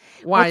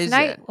 Why is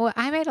that? Well,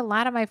 I made a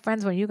lot of my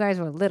friends when you guys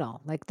were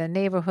little, like the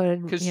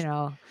neighborhood, 'Cause you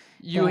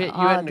You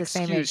all had an the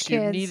same age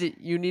excuse. kids.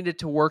 You needed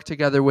to work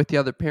together with the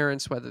other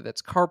parents, whether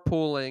that's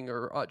carpooling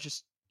or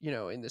just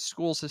in the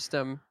school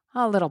system.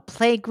 all little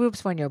play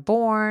groups when you're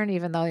born,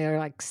 even though you're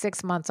like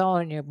 6 months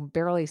old and you're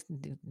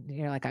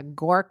like a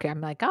gork. I'm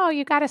like, oh,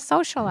 you got to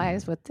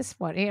socialize with this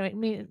one. I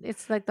mean,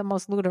 it's like the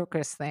most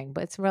ludicrous thing,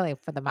 but it's really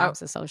for the moms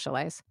to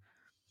socialize.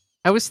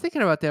 I was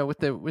thinking about that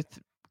with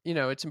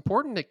it's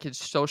important that kids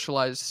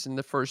socialize in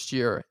the first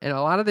year, and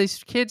a lot of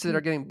these kids that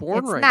are getting born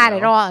It's right not now.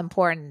 at all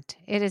important.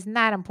 It is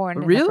not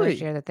important in the Really?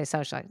 first year that they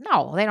socialize.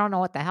 No, they don't know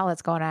what the hell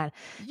is going on.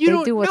 You They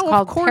don't do what's know,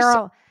 called of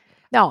course.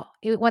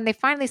 when they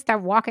finally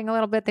start walking a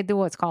little bit, they do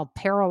what's called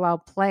parallel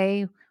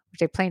play, which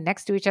they play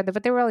next to each other,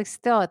 but they're really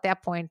still at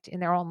that point in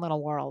their own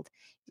little world.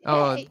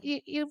 Oh.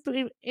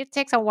 It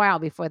takes a while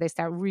before they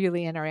start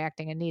really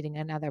interacting and needing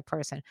another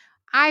person.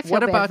 I feel What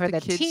bad about for the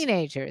the kids-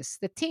 teenagers.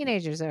 The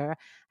teenagers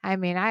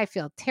I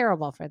feel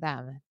terrible for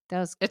them.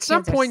 Those At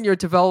some kids are point in your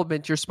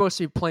development, you're supposed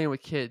to be playing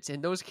with kids,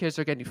 and those kids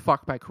are getting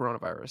fucked by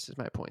coronavirus. Is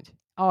my point.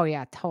 oh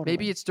yeah, totally.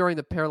 Maybe it's during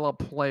the parallel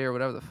play or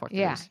whatever the fuck.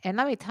 Yeah, It is. and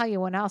let me tell you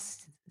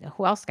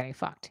who else getting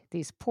fucked?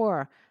 These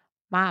poor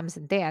moms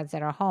and dads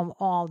that are home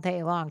all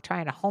day long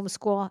trying to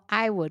homeschool.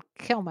 I would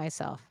kill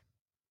myself.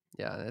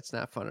 Yeah, that's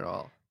not fun at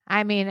all.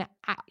 I mean,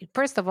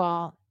 first of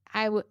all,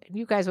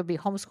 you guys would be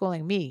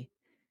homeschooling me.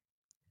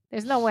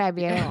 There's no way I'd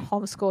be able to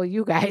homeschool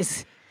you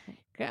guys.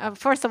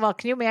 First of all,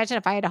 can you imagine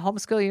if I had to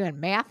homeschool you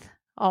in math?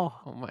 Oh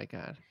my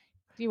god.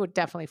 You would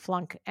definitely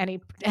flunk any.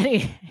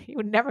 You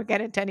would never get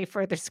into any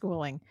further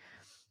schooling.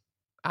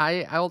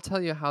 I will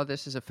tell you how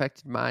this has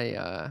affected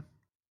my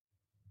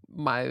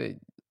my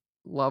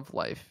love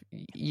life.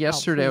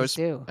 Yesterday please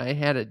do. I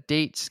had a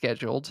date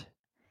scheduled,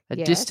 a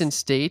Yes.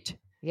 distance date.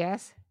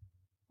 Yes.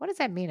 What does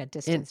that mean? A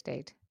distance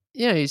date?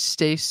 Yeah, you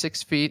stay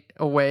 6 feet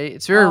away.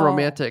 It's very Oh.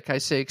 romantic. I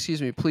say,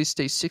 excuse me, please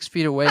stay 6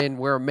 feet away and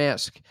wear a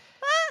mask.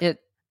 And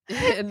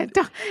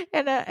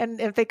And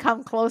if they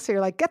come closer,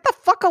 you're like, get the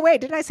fuck away!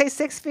 Didn't I say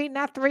 6 feet,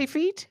 not 3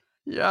 feet?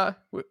 yeah,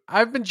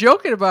 I've been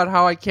joking about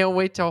how I can't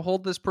wait to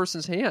hold this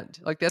person's hand.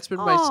 Like that's been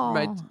my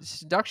Oh.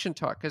 seduction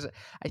talk. Because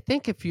I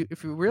think if you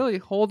really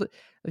hold it,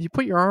 if you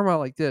put your arm out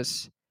like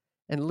this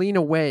and lean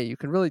away, you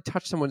can really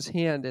touch someone's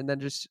hand and then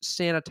just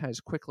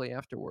sanitize quickly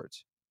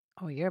afterwards.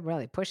 Oh, you're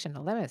really pushing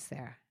the limits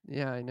there.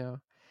 Yeah, I know.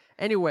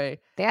 Anyway,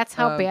 That's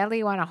how Um, badly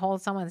you want to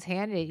hold someone's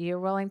hand. You're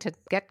willing to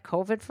get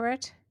COVID for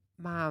it?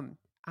 Mom,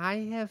 I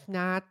have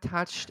not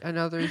touched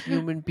another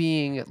human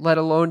being, let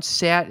alone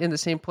sat in the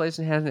same place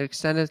and had an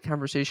extended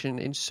conversation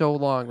in so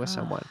long with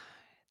someone.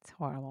 It's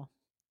horrible.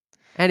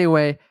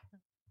 Anyway,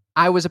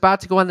 I was about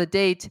to go on the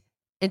date,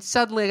 and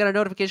suddenly I got a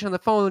notification on the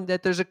phone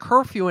that there's a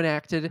curfew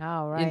enacted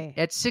Oh, right.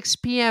 at 6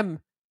 p.m.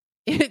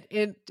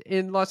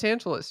 in Los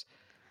Angeles.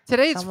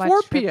 Today it's So much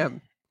 4 for-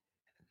 p.m.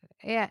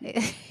 Yeah.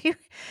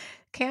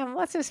 Cam,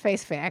 let's just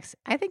face facts.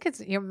 I think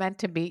you're meant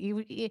to be.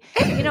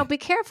 You know, be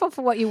careful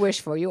for what you wish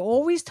for. You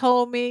always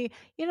told me,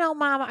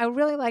 Mom, I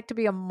really like to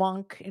be a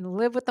monk and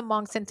live with the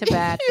monks in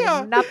Tibet.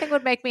 Yeah. And nothing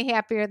would make me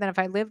happier than if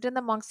I lived in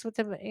the monks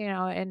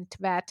in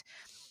Tibet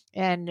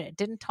and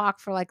didn't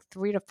talk for like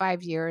 3 to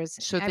 5 years.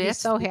 So I'd be that's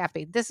so the-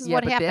 happy. This is Yeah,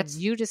 what but happened. that's-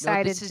 You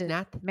decided this is to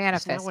not, that's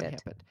manifest not what it.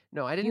 happened.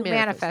 No, I didn't You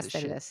manifest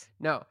manifested shit. this.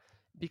 No,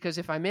 because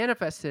if I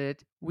manifested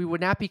it, we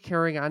would not be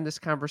carrying on this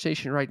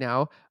conversation right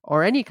now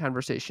or any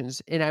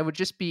conversations, and I would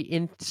just be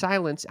in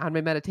silence on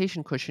my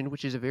meditation cushion,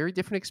 which is a very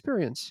different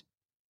experience.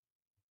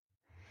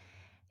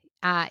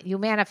 You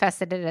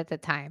manifested it at the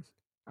time.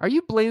 Are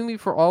you blaming me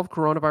for all of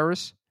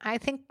coronavirus? I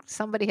think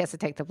somebody has to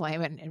take the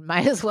blame, and it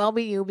might as well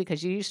be you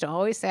because you used to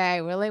always say, "I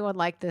really would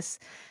like this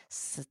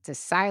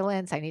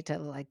silence. I need to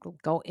like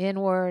go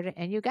inward,"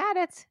 and you got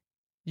it.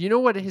 You know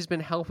what has been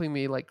helping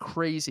me like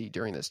crazy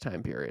during this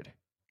time period?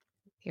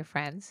 Your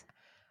friends.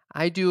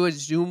 I do a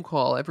Zoom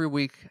call every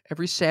week,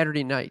 every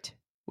Saturday night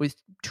with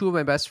two of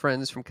my best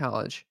friends from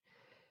college.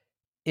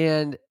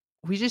 And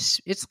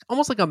it's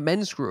almost like a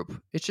men's group.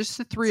 It's just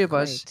the three It's of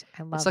us. great.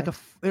 I love It's like it.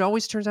 it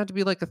always turns out to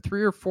be like a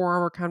 3 or 4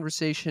 hour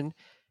conversation.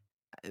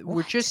 We're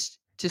What? just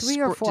 3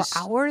 or 4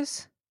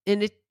 hours.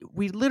 And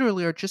we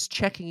literally are just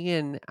checking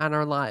in on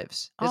our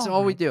lives. That's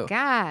all we do.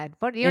 God,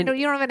 but you And- don't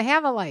even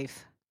have a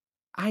life.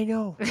 I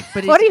know,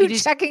 but What are you it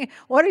is- checking?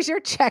 What is your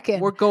check-in?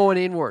 We're going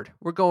inward.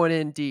 We're going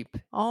in deep.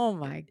 Oh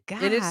my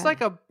God. And it's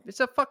like it's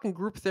a fucking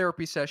group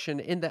therapy session.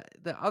 And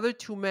the other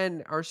two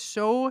men are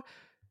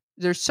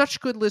they're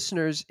such good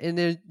listeners, and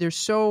they're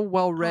so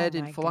well read Oh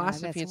in my God,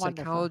 philosophy that's and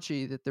wonderful.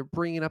 psychology that they're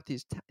bringing up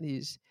these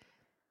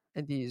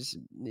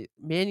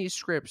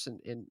manuscripts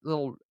and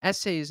little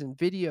essays and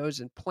videos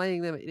and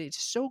playing them.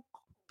 It's so They're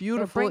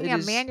beautiful. bringing It up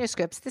is.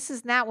 manuscripts. This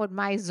is not what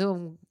my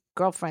Zoom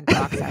girlfriend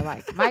talks are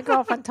like. My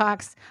girlfriend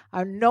talks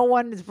are no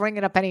one is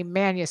bringing up any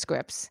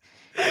manuscripts.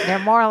 They're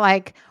more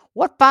like,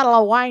 what bottle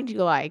of wine do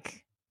you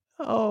like?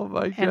 Oh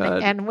my And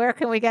god! and where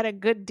can we get a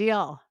good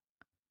deal?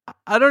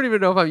 I don't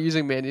even know if I'm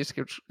using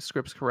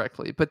manuscripts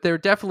correctly, but they're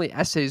definitely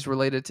essays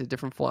related to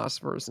different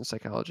philosophers and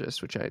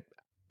psychologists, which I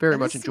very And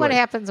much this is enjoy. what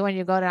happens when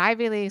you go to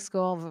Ivy League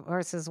school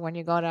versus when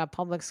you go to a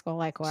public school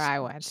like where I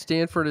went.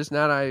 Stanford is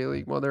not Ivy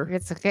League, mother.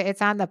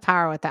 It's on the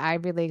par with the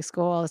Ivy League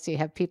schools. You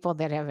have people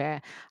that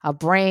have a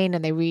brain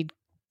and they read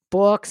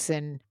books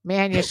and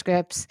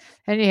manuscripts.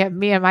 And you have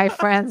me and my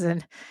friends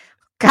and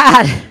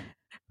God.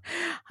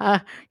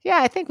 Yeah,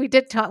 I think we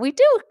did talk. We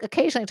do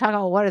occasionally talk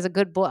about what is a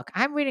good book.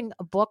 I'm reading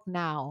a book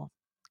now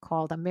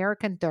called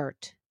American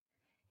Dirt.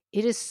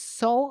 It is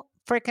so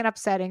freaking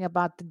upsetting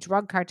about the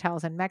drug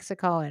cartels in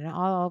Mexico and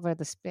all over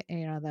the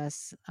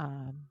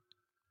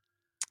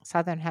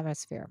southern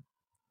hemisphere,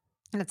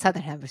 not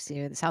southern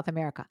hemisphere, South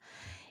America.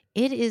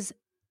 It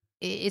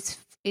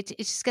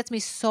just gets me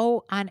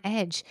so on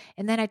edge.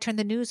 And then I turn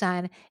the news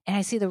on and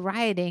I see the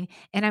rioting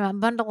and I'm a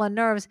bundle of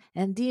nerves.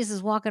 And these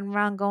is walking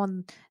around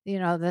going,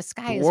 the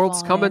sky The is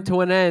world's falling coming in.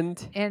 to an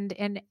end.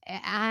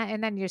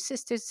 And then your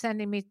sister's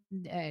sending me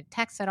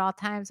texts at all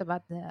times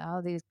about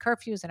all these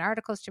curfews and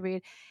articles to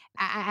read.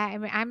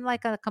 I'm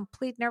like a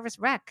complete nervous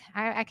wreck.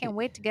 I can't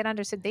wait to get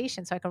under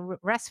sedation so I can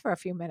rest for a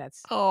few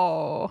minutes.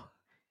 Oh,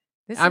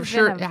 This I'm has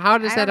sure. been How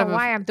does I that don't know have?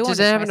 why I'm doing Does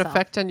this that have an myself.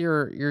 effect on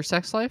your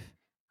sex life?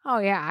 Oh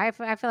yeah, I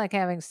feel like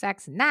having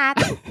sex. Not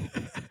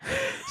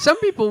Some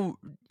people,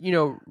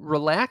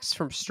 relax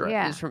from stress,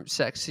 Yeah. from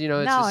sex.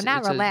 no,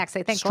 not relax.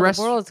 They think the stress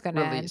world's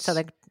gonna end. release. So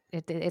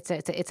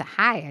it's a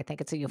high. I think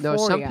it's a No,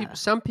 euphoria.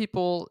 some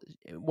people,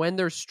 when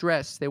they're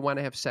stressed, they want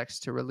to have sex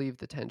to relieve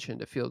the tension,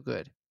 to feel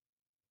good.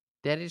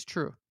 That is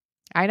true.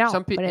 I know.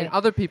 Some people, but and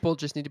other people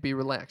just need to be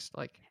relaxed.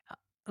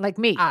 like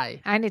me,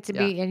 I need to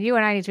be, and you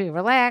and I need to be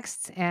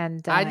relaxed.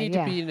 And I need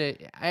yeah. to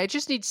be I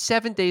just need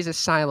 7 days of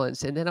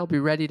silence, and then I'll be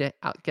ready to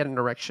get an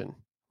erection.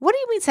 What do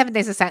you mean 7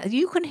 days of silence?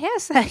 You can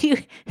have sex.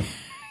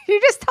 You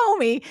just told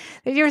me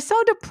that you're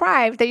so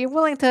deprived that you're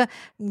willing to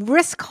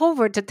risk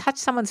over to touch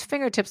someone's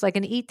fingertips like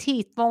an ET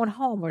phone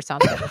home or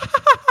something.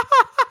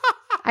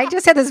 I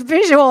just had this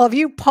visual of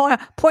you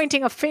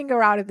pointing a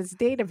finger out at this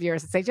date of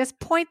yours and say, just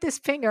point this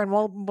finger and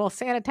we'll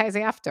sanitize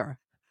after.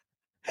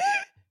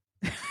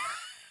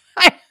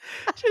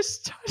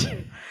 Just touch,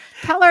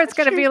 Tell her it's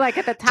going to your- be like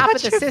at the top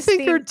of touch the your Sistine.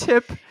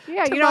 fingertip.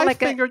 Yeah, to you know, my like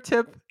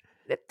fingertip.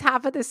 the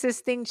top of the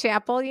Sistine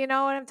Chapel. You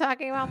know what I'm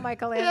talking about?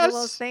 Michelangelo's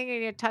Yes. thing,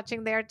 and you're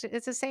touching there.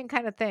 It's the same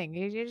kind of thing.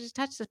 You just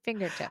touch the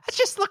fingertips. I'm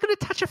just looking to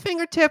touch a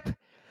fingertip.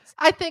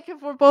 I think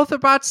if we're both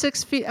about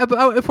 6 feet,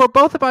 if we're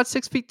both about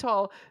 6 feet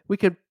tall, we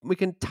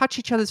can touch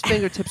each other's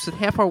fingertips with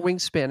half our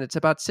wingspan. It's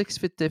about 6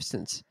 foot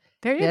distance.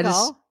 There you That is-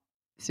 go.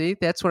 See,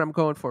 that's what I'm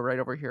going for right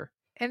over here.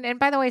 And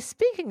by the way,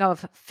 speaking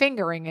of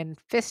fingering and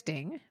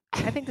fisting,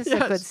 I think this is a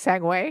good Yes.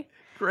 segue.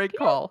 Great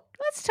call.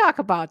 Let's talk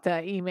about the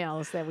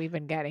emails that we've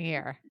been getting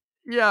here.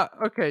 Yeah.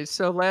 Okay.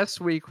 So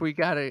last week we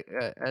got a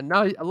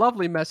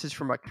lovely message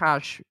from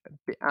Akash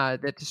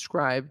that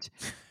described.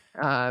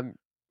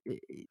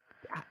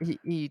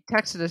 He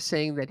texted us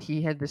saying that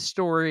he had this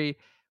story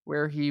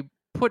where he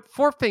put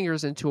 4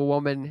 fingers into a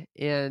woman,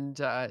 and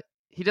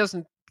he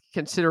doesn't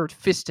consider it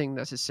fisting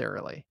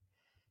necessarily.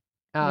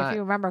 If you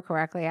remember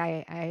correctly,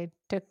 I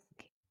took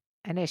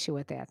an issue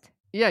with that.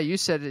 Yeah, you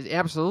said it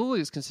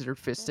absolutely is considered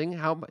fisting.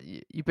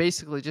 You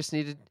basically just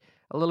needed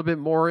a little bit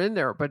more in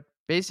there, but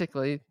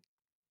basically,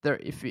 there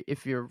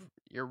if you're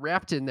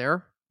wrapped in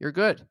there, you're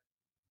good.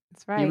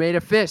 That's right. You made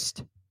a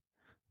fist.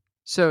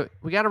 So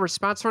we got a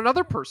response from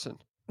another person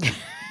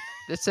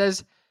that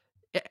says,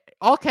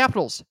 all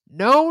capitals,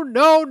 no,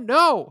 no,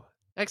 no!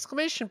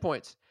 Exclamation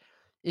points.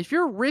 If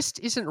your wrist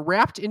isn't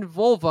wrapped in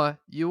vulva,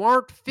 you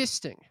aren't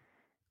fisting.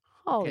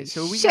 Holy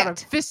So we shit.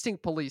 got a fisting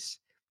police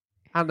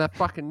on the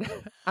fucking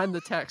on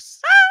the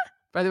text.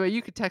 By the way,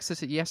 you could text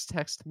us at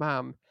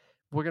YesTextMom.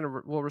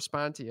 We'll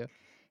respond to you.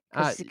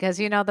 Because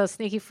you know those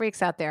sneaky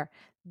freaks out there,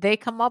 they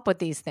come up with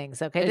these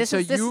things. Okay, And this so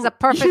is you- a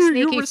perfect you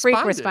sneaky freak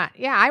responded. response.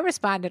 Yeah, I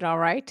responded all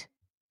right.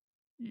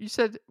 You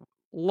said,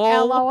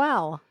 "Lol."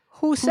 LOL.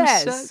 Who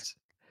says?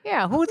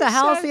 Yeah, who the Who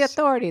hell is the says?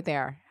 authority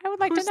there? I would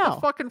like Who's to know.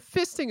 the fucking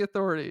fisting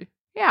authority?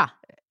 Yeah.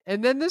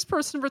 And then this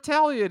person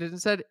retaliated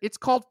and said, it's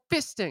called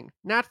fisting,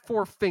 not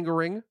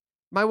 4-fingering.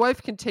 My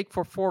wife can take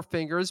for 4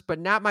 fingers, but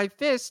not my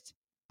fist.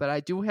 But I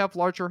do have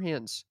larger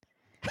hands.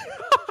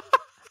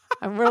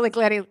 I'm really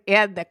glad he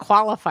added the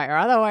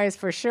qualifier. Otherwise,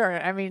 for sure.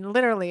 I mean,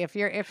 literally, if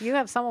you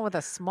have someone with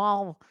a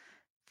small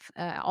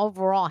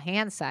overall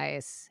hand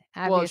size,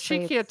 Well,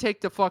 obviously, she can't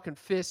take the fucking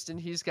fist, and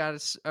he's got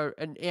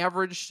an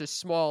average to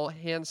small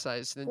hand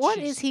size. Then what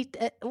she's- is he?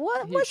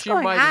 What's she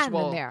going might as on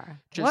well in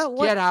there? Just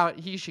What- get out.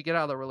 He should get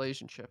out of the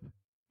relationship.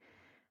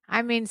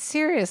 I mean,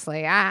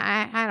 seriously,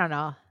 I don't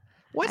know.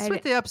 What's I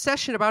with the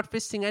obsession about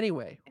fisting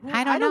anyway?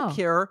 I don't know.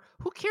 care.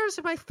 Who cares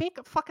if my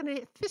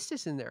fucking fist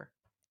is in there?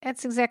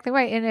 That's exactly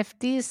right. And if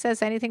Dee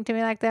says anything to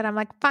me like that, I'm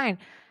like, fine.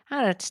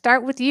 I'm gonna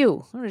start with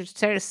you. I'm gonna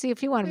try to see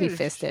if you want to be Yeah,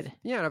 fisted.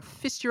 Yeah, to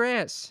fist your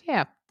ass.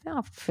 Yeah,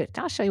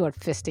 I'll show you what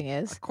fisting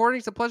is.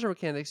 According to pleasure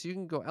mechanics, you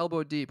can go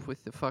elbow deep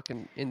with the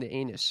fucking in the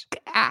anus.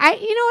 You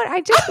know what?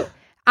 I just,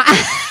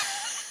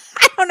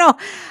 I don't know.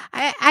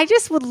 I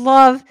just would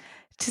love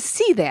to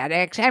see that.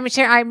 Actually,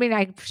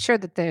 I'm sure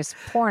that there's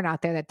porn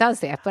out there that does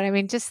that. But I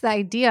mean, just the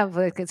idea of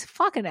like it's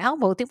fucking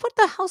elbow deep. What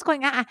the hell's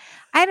going on?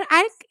 I don't know.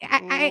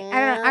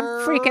 I'm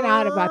freaking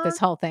out about this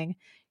whole thing.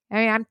 I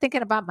mean, I'm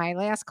thinking about my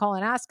last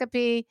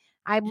colonoscopy.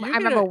 I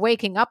remember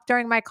waking up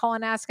during my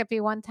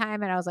colonoscopy one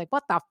time, and I was like,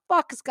 "What the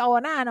fuck is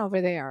going on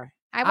over there?"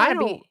 I want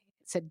to be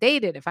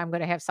sedated if I'm going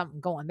to have something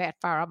going that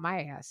far up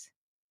my ass.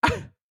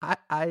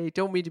 I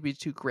don't mean to be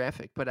too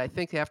graphic, but I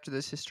think after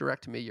this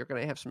hysterectomy, you're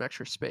going to have some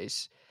extra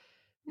space.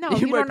 No, you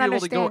you might don't be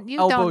able to understand. go You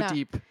elbow don't know.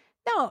 deep.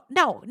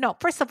 No.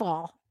 First of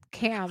all,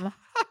 Cam,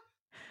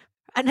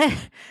 and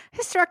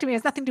hysterectomy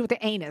has nothing to do with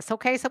the anus.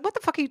 Okay, so what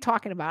the fuck are you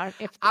talking about?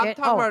 I'm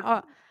talking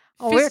about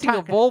we're fisting a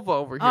talking. vulva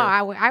over here.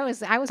 I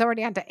was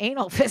already onto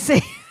anal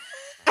fisting.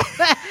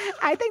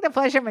 I think the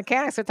pleasure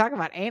mechanics were talking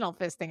about anal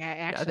fisting.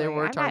 Actually, yeah, they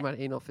were talking about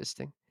anal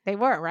fisting. They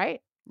were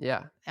right.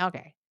 Yeah,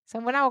 Okay, so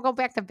now we'll go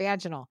back to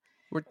vaginal.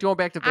 we're going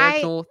back to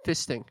vaginal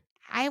fisting.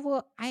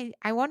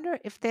 I wonder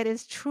if that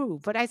is true,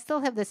 but I still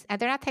have this. And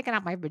they're not taking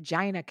out my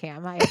vagina,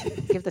 Cam. I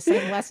give the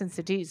same lessons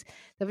to D's.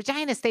 The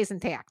vagina stays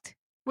intact.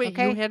 Wait,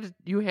 okay.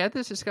 you had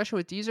this discussion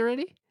with Deez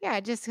already? Yeah,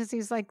 just because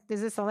he's like,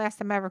 "Is this the last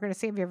time I'm ever going to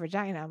see your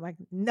vagina?" I'm like,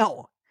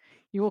 "No,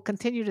 you will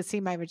continue to see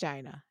my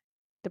vagina.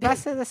 The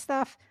rest of the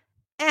stuff,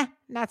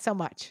 not so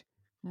much."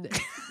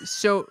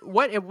 So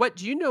what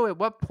do you know? At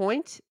what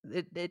point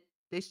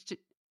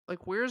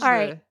like where's All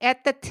right,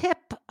 at the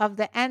tip of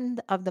the end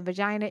of the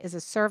vagina is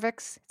a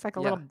cervix. It's like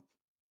a little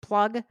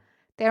plug.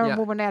 They're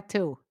removing that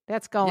too.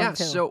 That's going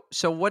too.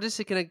 So what is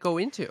it going to go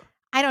into?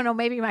 I don't know.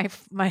 Maybe my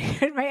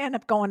it might end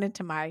up going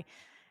into my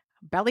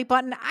belly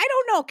button. I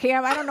don't know,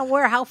 Cam. I don't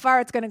know how far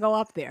it's going to go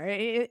up there.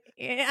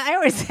 I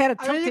always had a.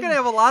 I mean, you're going to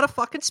have a lot of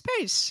fucking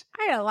space.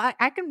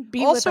 I can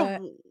be Also,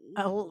 with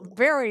a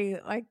very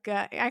I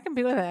can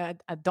be with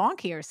a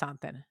donkey or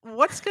something.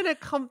 what's going to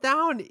come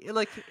down?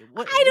 Like,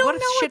 what, I don't what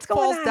if know shit what's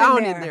going falls on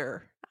down in in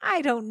there?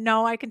 I don't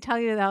know. I can tell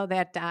you though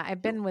that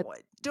I've been with.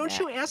 Don't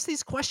you ask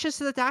these questions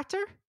to the doctor?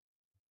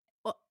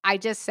 Well, I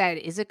just said,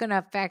 is it going to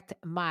affect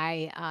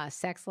my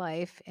sex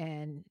life?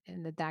 And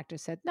the doctor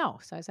said no.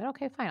 So I said,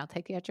 okay, fine. I'll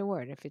take you at your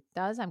word. If it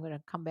does, I'm going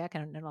to come back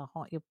and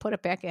you put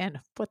it back in,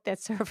 put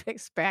that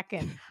cervix back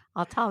in.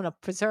 I'll tell him to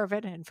preserve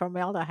it and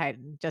formaldehyde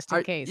just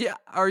in case. Yeah.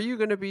 Are you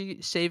going to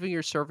be saving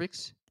your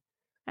cervix?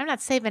 I'm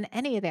not saving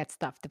any of that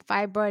stuff. The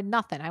fibroid,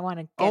 nothing. I want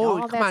to get all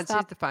come that on,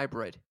 stuff. save the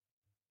fibroid.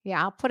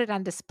 Yeah, I'll put it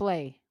on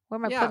display. Where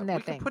am I putting that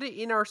we thing? can put it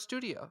in our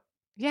studio.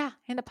 Yeah,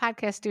 in the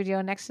podcast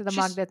studio next to the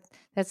mug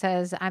that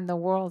says I'm the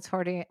world's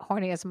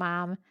horniest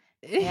mom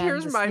And and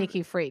here's the my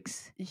sneaky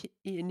freaks.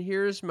 and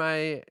here's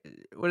my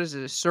what is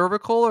it? A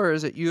cervical or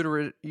is it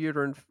uterine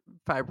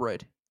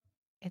fibroid?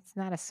 It's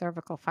not a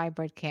cervical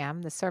fibroid,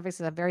 Cam. The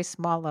cervix is a very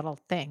small little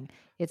thing.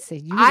 It's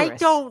the I uterus.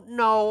 don't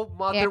know,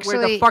 mother, where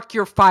the Actually- fuck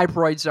your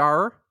fibroids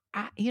are.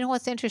 You know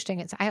what's interesting?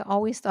 It's I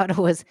always thought it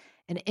was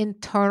an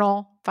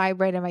internal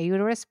fibroid in my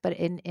uterus, but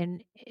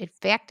in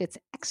fact, it's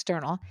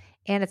external,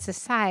 and it's the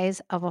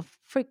size of a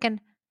freaking,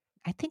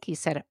 I think he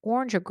said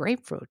orange or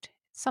grapefruit.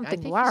 Something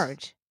think he's-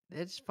 large.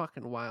 It's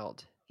fucking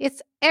wild.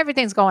 It's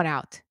everything's going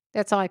out.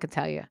 That's all I can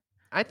tell you.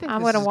 I think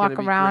I'm this going to is walk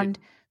gonna be around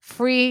great.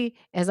 free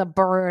as a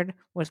bird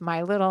with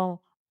my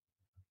little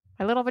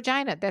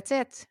vagina. That's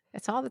it.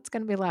 That's all that's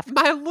going to be left.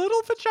 My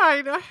little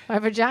vagina. My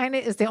vagina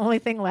is the only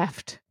thing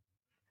left.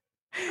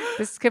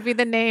 This could be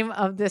the name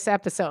of this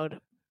episode.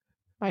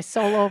 My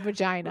solo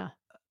vagina.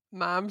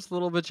 Mom's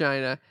little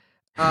vagina.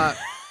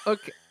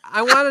 Okay.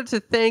 I wanted to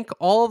thank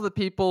all of the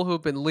people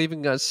who've been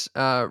leaving us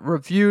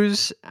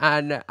reviews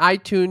on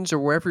iTunes or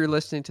wherever you're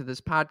listening to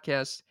this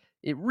podcast.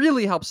 It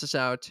really helps us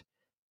out.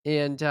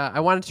 And I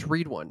wanted to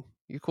read one.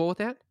 You cool with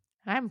that?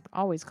 I'm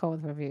always cool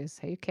with reviews.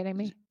 Are you kidding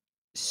me?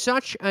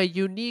 Such a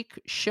unique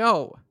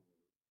show.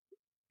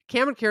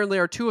 Cam and Karen Lee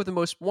are two of the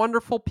most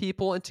wonderful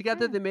people, and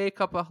together they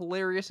make up a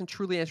hilarious and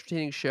truly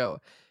entertaining show.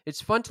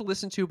 It's fun to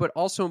listen to, but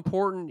also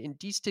important in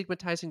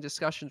destigmatizing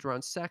discussions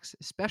around sex,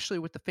 especially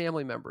with the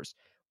family members.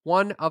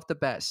 One of the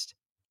best.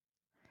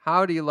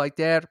 How do you like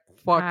that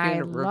fucking I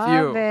review?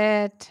 love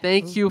it.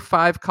 Thank you,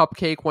 5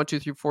 Cupcake 1 2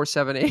 3 4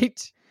 7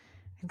 8.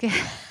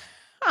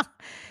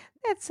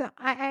 That's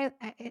I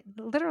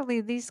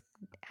literally these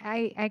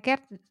I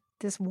get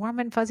this warm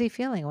and fuzzy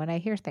feeling when I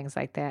hear things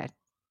like that.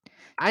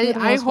 Two of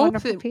the I most hope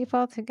wonderful that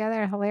people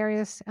together,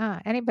 hilarious.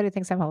 Anybody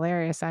thinks I'm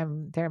hilarious,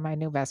 they're my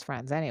new best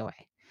friends anyway.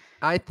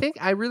 I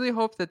really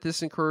hope that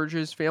this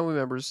encourages family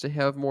members to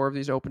have more of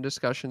these open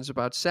discussions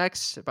about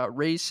sex, about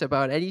race,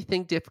 about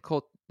anything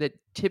difficult that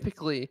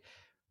typically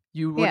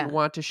you wouldn't Yeah.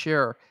 want to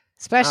share.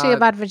 Especially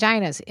about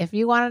vaginas. If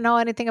you want to know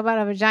anything about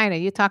a vagina,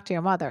 you talk to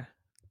your mother.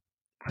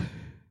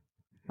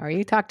 Or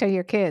you talk to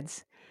your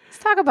kids. Let's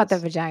talk about the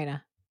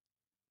vagina.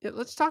 Yeah,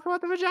 let's talk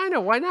about the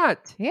vagina. Why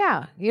not?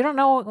 Yeah. You don't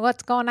know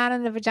what's going on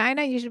in the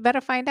vagina? You should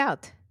better find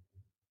out.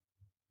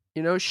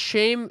 You know,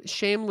 shame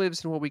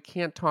lives in what we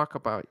can't talk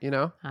about, you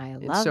know? I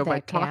And love so that, by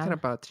talking Cam.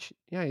 about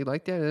yeah, you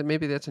like that?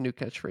 Maybe that's a new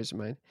catchphrase of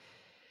mine.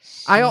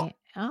 I-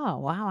 Oh,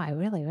 wow. I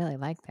really, really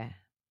like that.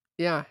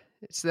 Yeah,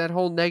 it's that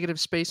whole negative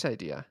space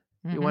idea.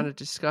 You Mhm. want to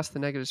discuss the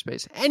negative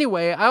space.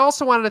 Anyway, I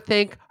also wanted to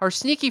thank our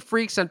sneaky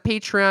freaks on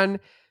Patreon.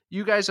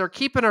 You guys are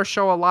keeping our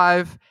show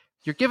alive.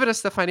 You're giving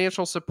us the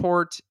financial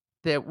support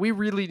that we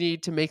really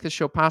need to make the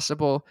show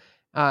possible.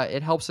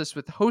 It helps us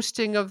with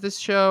hosting of this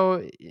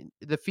show,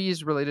 the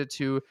fees related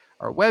to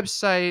our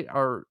website,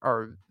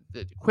 our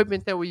the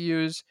equipment that we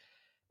use,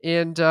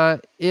 and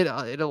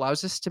it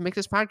allows us to make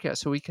this podcast.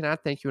 So we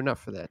cannot thank you enough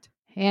for that.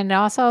 And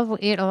also,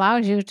 it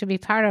allows you to be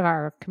part of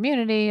our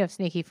community of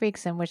Sneaky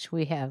Freaks, in which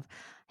we have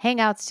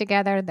hangouts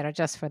together that are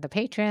just for the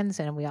patrons.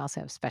 And we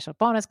also have special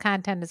bonus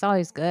content. It's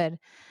always good.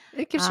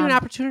 It gives you an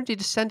opportunity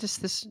to send us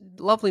this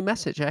lovely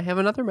message. I have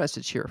another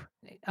message here.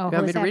 Oh, want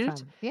who me is to that read it?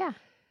 from? Yeah.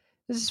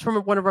 This is from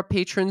one of our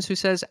patrons who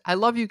says, "I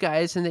love you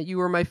guys, and that you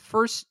were my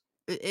first,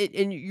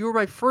 and you were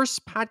my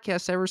first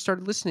podcast I ever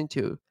started listening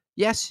to.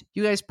 Yes,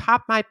 you guys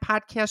popped my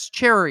podcast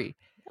cherry.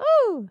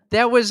 Ooh.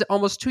 That was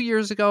almost 2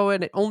 years ago,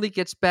 and it only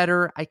gets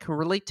better. I can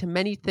relate to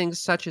many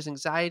things, such as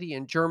anxiety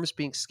and germs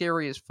being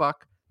scary as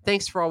fuck.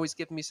 Thanks for always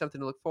giving me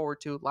something to look forward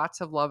to. Lots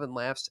of love and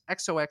laughs.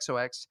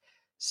 XOXOX,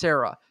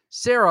 Sarah.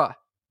 Sarah,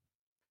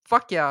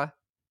 fuck yeah.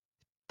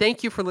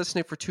 Thank you for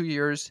listening for 2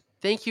 years.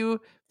 Thank you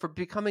for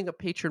becoming a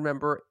patron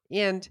member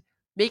and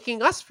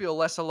making us feel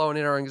less alone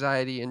in our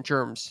anxiety and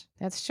germs."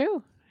 That's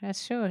true.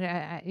 That's true.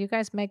 You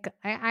guys make.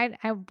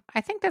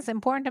 I think that's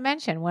important to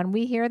mention. When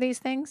we hear these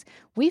things,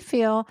 we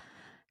feel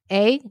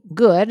A,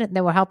 good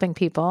that we're helping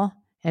people,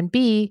 and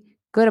B,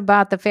 good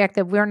about the fact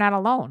that we're not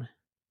alone.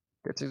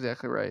 That's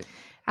exactly right.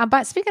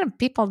 But speaking of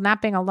people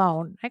not being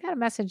alone, I got a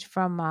message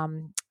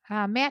from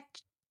Matt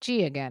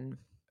G again.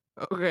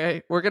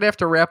 Okay, we're gonna have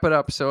to wrap it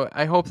up. So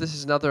I hope this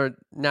is not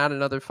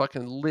another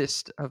fucking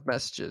list of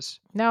messages.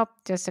 Nope,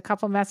 just a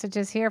couple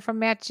messages here from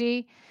Matt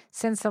G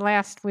since the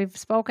last we've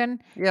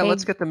spoken. Yeah, Hey,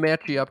 let's get the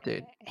Matchy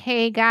update.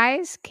 Hey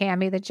guys,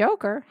 Cammy the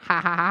Joker. Ha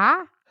ha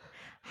ha.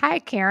 Hi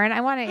Karen,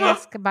 I want to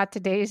ask about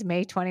today's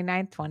May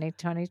 29th,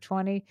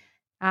 2020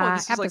 Oh,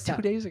 this is episode. like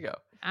 2 days ago.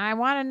 I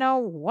want to know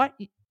what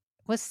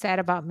was said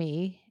about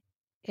me.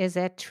 Is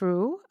that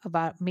true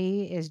about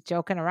me is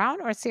joking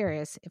around or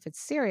serious? If it's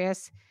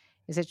serious,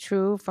 is it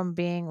true from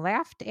being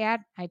laughed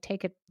at? I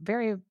take it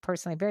very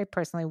personally.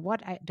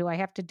 What do I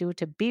have to do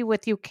to be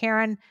with you,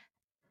 Karen?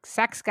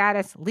 Sex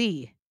goddess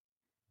Lee.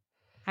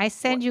 I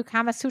send you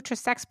Kama Sutra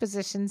sex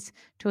positions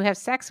to have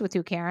sex with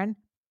you, Karen.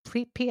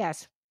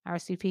 P.S.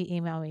 RCP,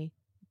 email me,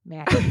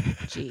 Matt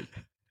G.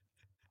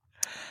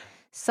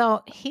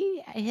 So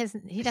he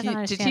doesn't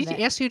understand Did that.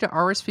 he ask you to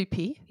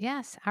RSVP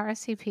Yes,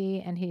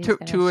 RSVP, and he's to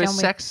gonna a show me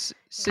sex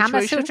Kama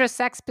situation? Sutra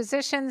sex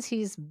positions.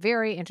 He's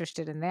very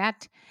interested in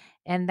that.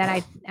 And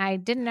then I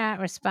did not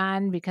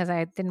respond because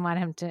I didn't want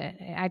him to.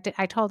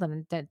 I told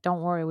him that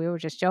don't worry, we were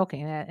just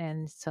joking,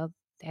 and so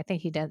I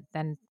think he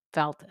then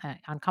felt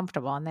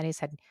uncomfortable. And then he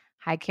said,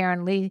 "Hi,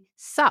 Karen Lee,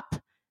 sup?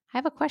 I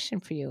have a question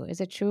for you.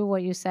 Is it true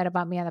what you said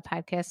about me on the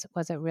podcast?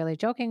 Was it really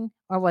joking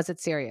or was it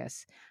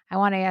serious? I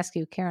want to ask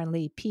you, Karen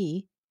Lee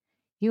P.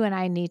 You and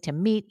I need to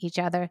meet each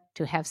other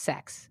to have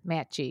sex.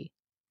 Matt G."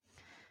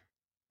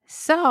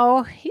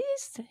 So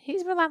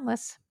he's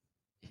relentless.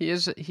 He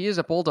is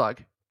a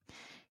bulldog.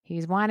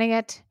 He's wanting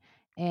it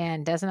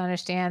and doesn't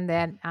understand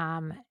that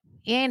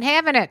he ain't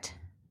having it.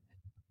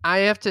 I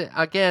have to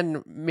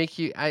again make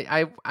you.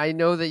 I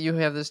know that you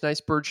have this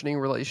nice burgeoning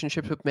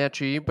relationship with Matt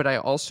G, but I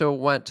also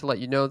want to let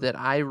you know that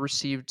I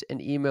received an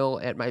email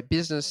at my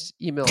business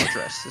email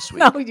address this week.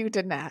 No, you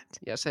did not.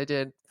 Yes, I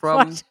did,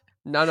 from What?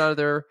 none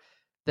other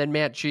than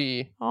Matt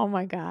G. Oh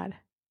my God.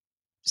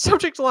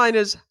 Subject line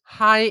is,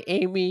 "Hi,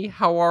 Amy.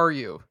 How are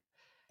you?"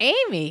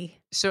 Amy.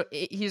 So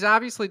he's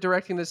obviously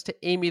directing this to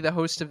Amy, the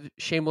host of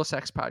Shameless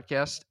X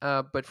podcast.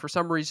 But for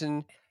some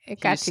reason,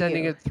 It got he's to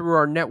sending you. it through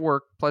our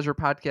network, Pleasure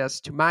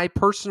Podcast, to my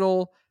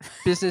personal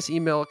business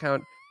email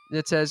account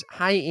that says,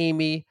 "Hi,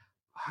 Amy.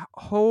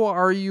 How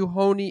are you,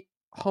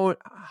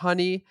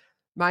 honey?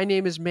 My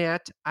name is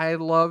Matt. I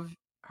love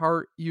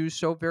you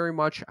so very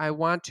much. I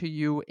want to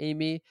you,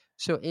 Amy.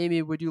 So,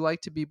 Amy, would you like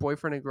to be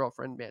boyfriend and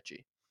girlfriend, Matt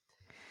G?"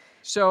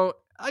 So,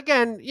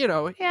 again,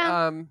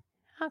 Yeah.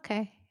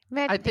 Okay.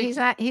 Matt, I think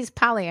he's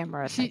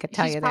polyamorous, I could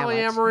tell he's you that much.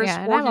 polyamorous,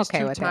 Yeah, and or I'm he's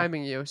okay with it.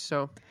 two-timing you.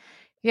 So,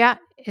 Yeah,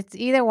 it's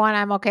either one.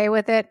 I'm okay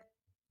with it.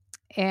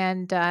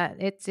 And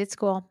it's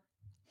cool.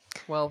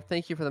 well,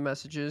 thank you for the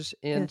messages,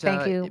 and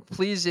thank you.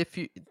 Please,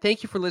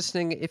 thank you for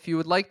listening. If you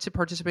would like to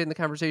participate in the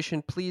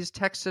conversation, please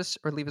text us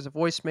or leave us a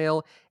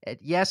voicemail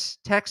at Yes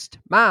Text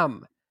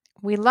Mom.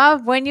 We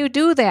love when you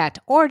do that.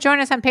 Or join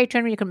us on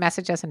Patreon where you can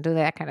message us and do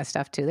that kind of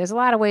stuff too. There's a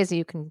lot of ways that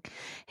you can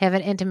have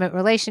an intimate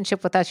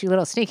relationship with us, you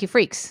little sneaky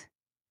freaks.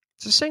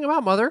 So sing them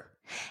out, Mother.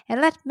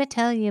 And let me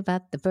tell you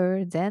about the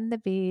birds and the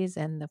bees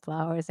and the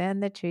flowers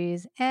and the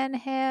trees and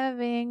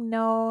having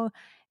no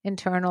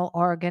internal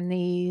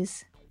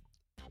organs.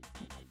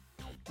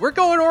 We're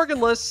going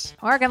organless.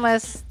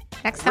 Organless.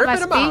 Next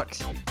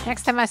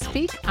time I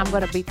speak, I'm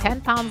going to be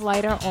 10 pounds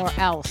lighter or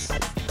else.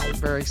 I'm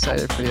very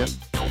excited for you.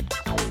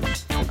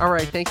 All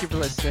right. Thank you for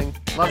listening.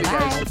 Love you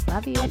guys.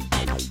 Love you.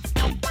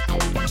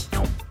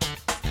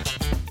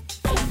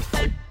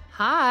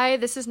 Hi,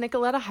 this is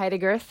Nicoletta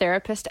Heidegger,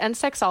 therapist and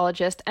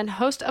sexologist, and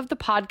host of the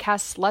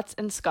podcast Sluts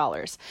and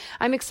Scholars.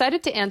 I'm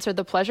excited to answer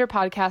the Pleasure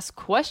Podcast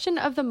question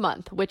of the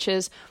month, which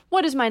is,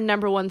 what is my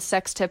number one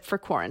sex tip for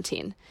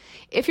quarantine?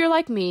 If you're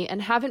like me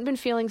and haven't been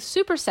feeling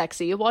super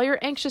sexy while you're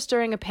anxious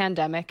during a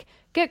pandemic,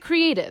 get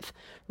creative.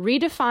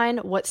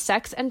 Redefine what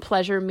sex and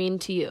pleasure mean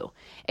to you.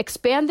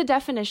 Expand the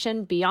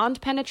definition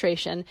beyond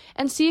penetration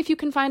and see if you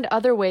can find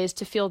other ways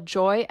to feel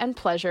joy and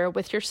pleasure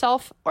with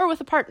yourself or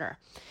with a partner.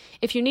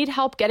 If you need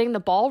help getting the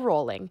ball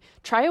rolling,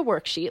 try a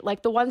worksheet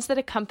like the ones that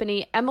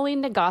accompany Emily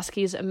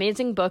Nagoski's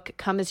amazing book,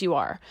 Come As You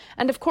Are.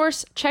 And of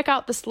course, check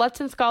out the Sluts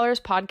and Scholars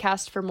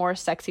podcast for more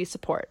sexy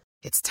support.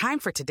 It's time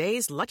for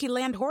today's Lucky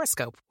Land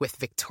horoscope with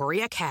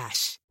Victoria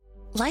Cash.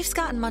 Life's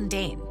gotten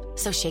mundane,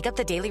 so shake up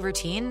the daily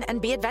routine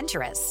and be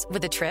adventurous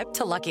with a trip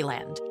to Lucky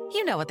Land.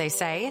 You know what they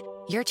say,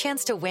 your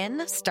chance to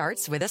win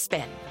starts with a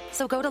spin.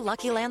 So go to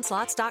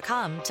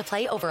LuckyLandSlots.com to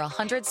play over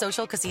 100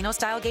 social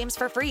casino-style games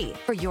for free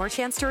for your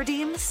chance to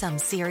redeem some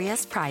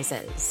serious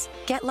prizes.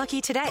 Get lucky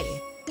today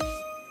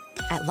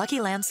at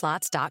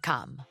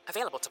LuckyLandSlots.com.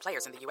 Available to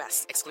players in the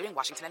U.S., excluding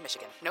Washington and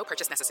Michigan. No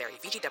purchase necessary.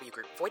 VGW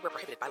Group. Void where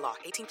prohibited by law.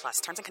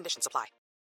 18+. Terms and conditions apply.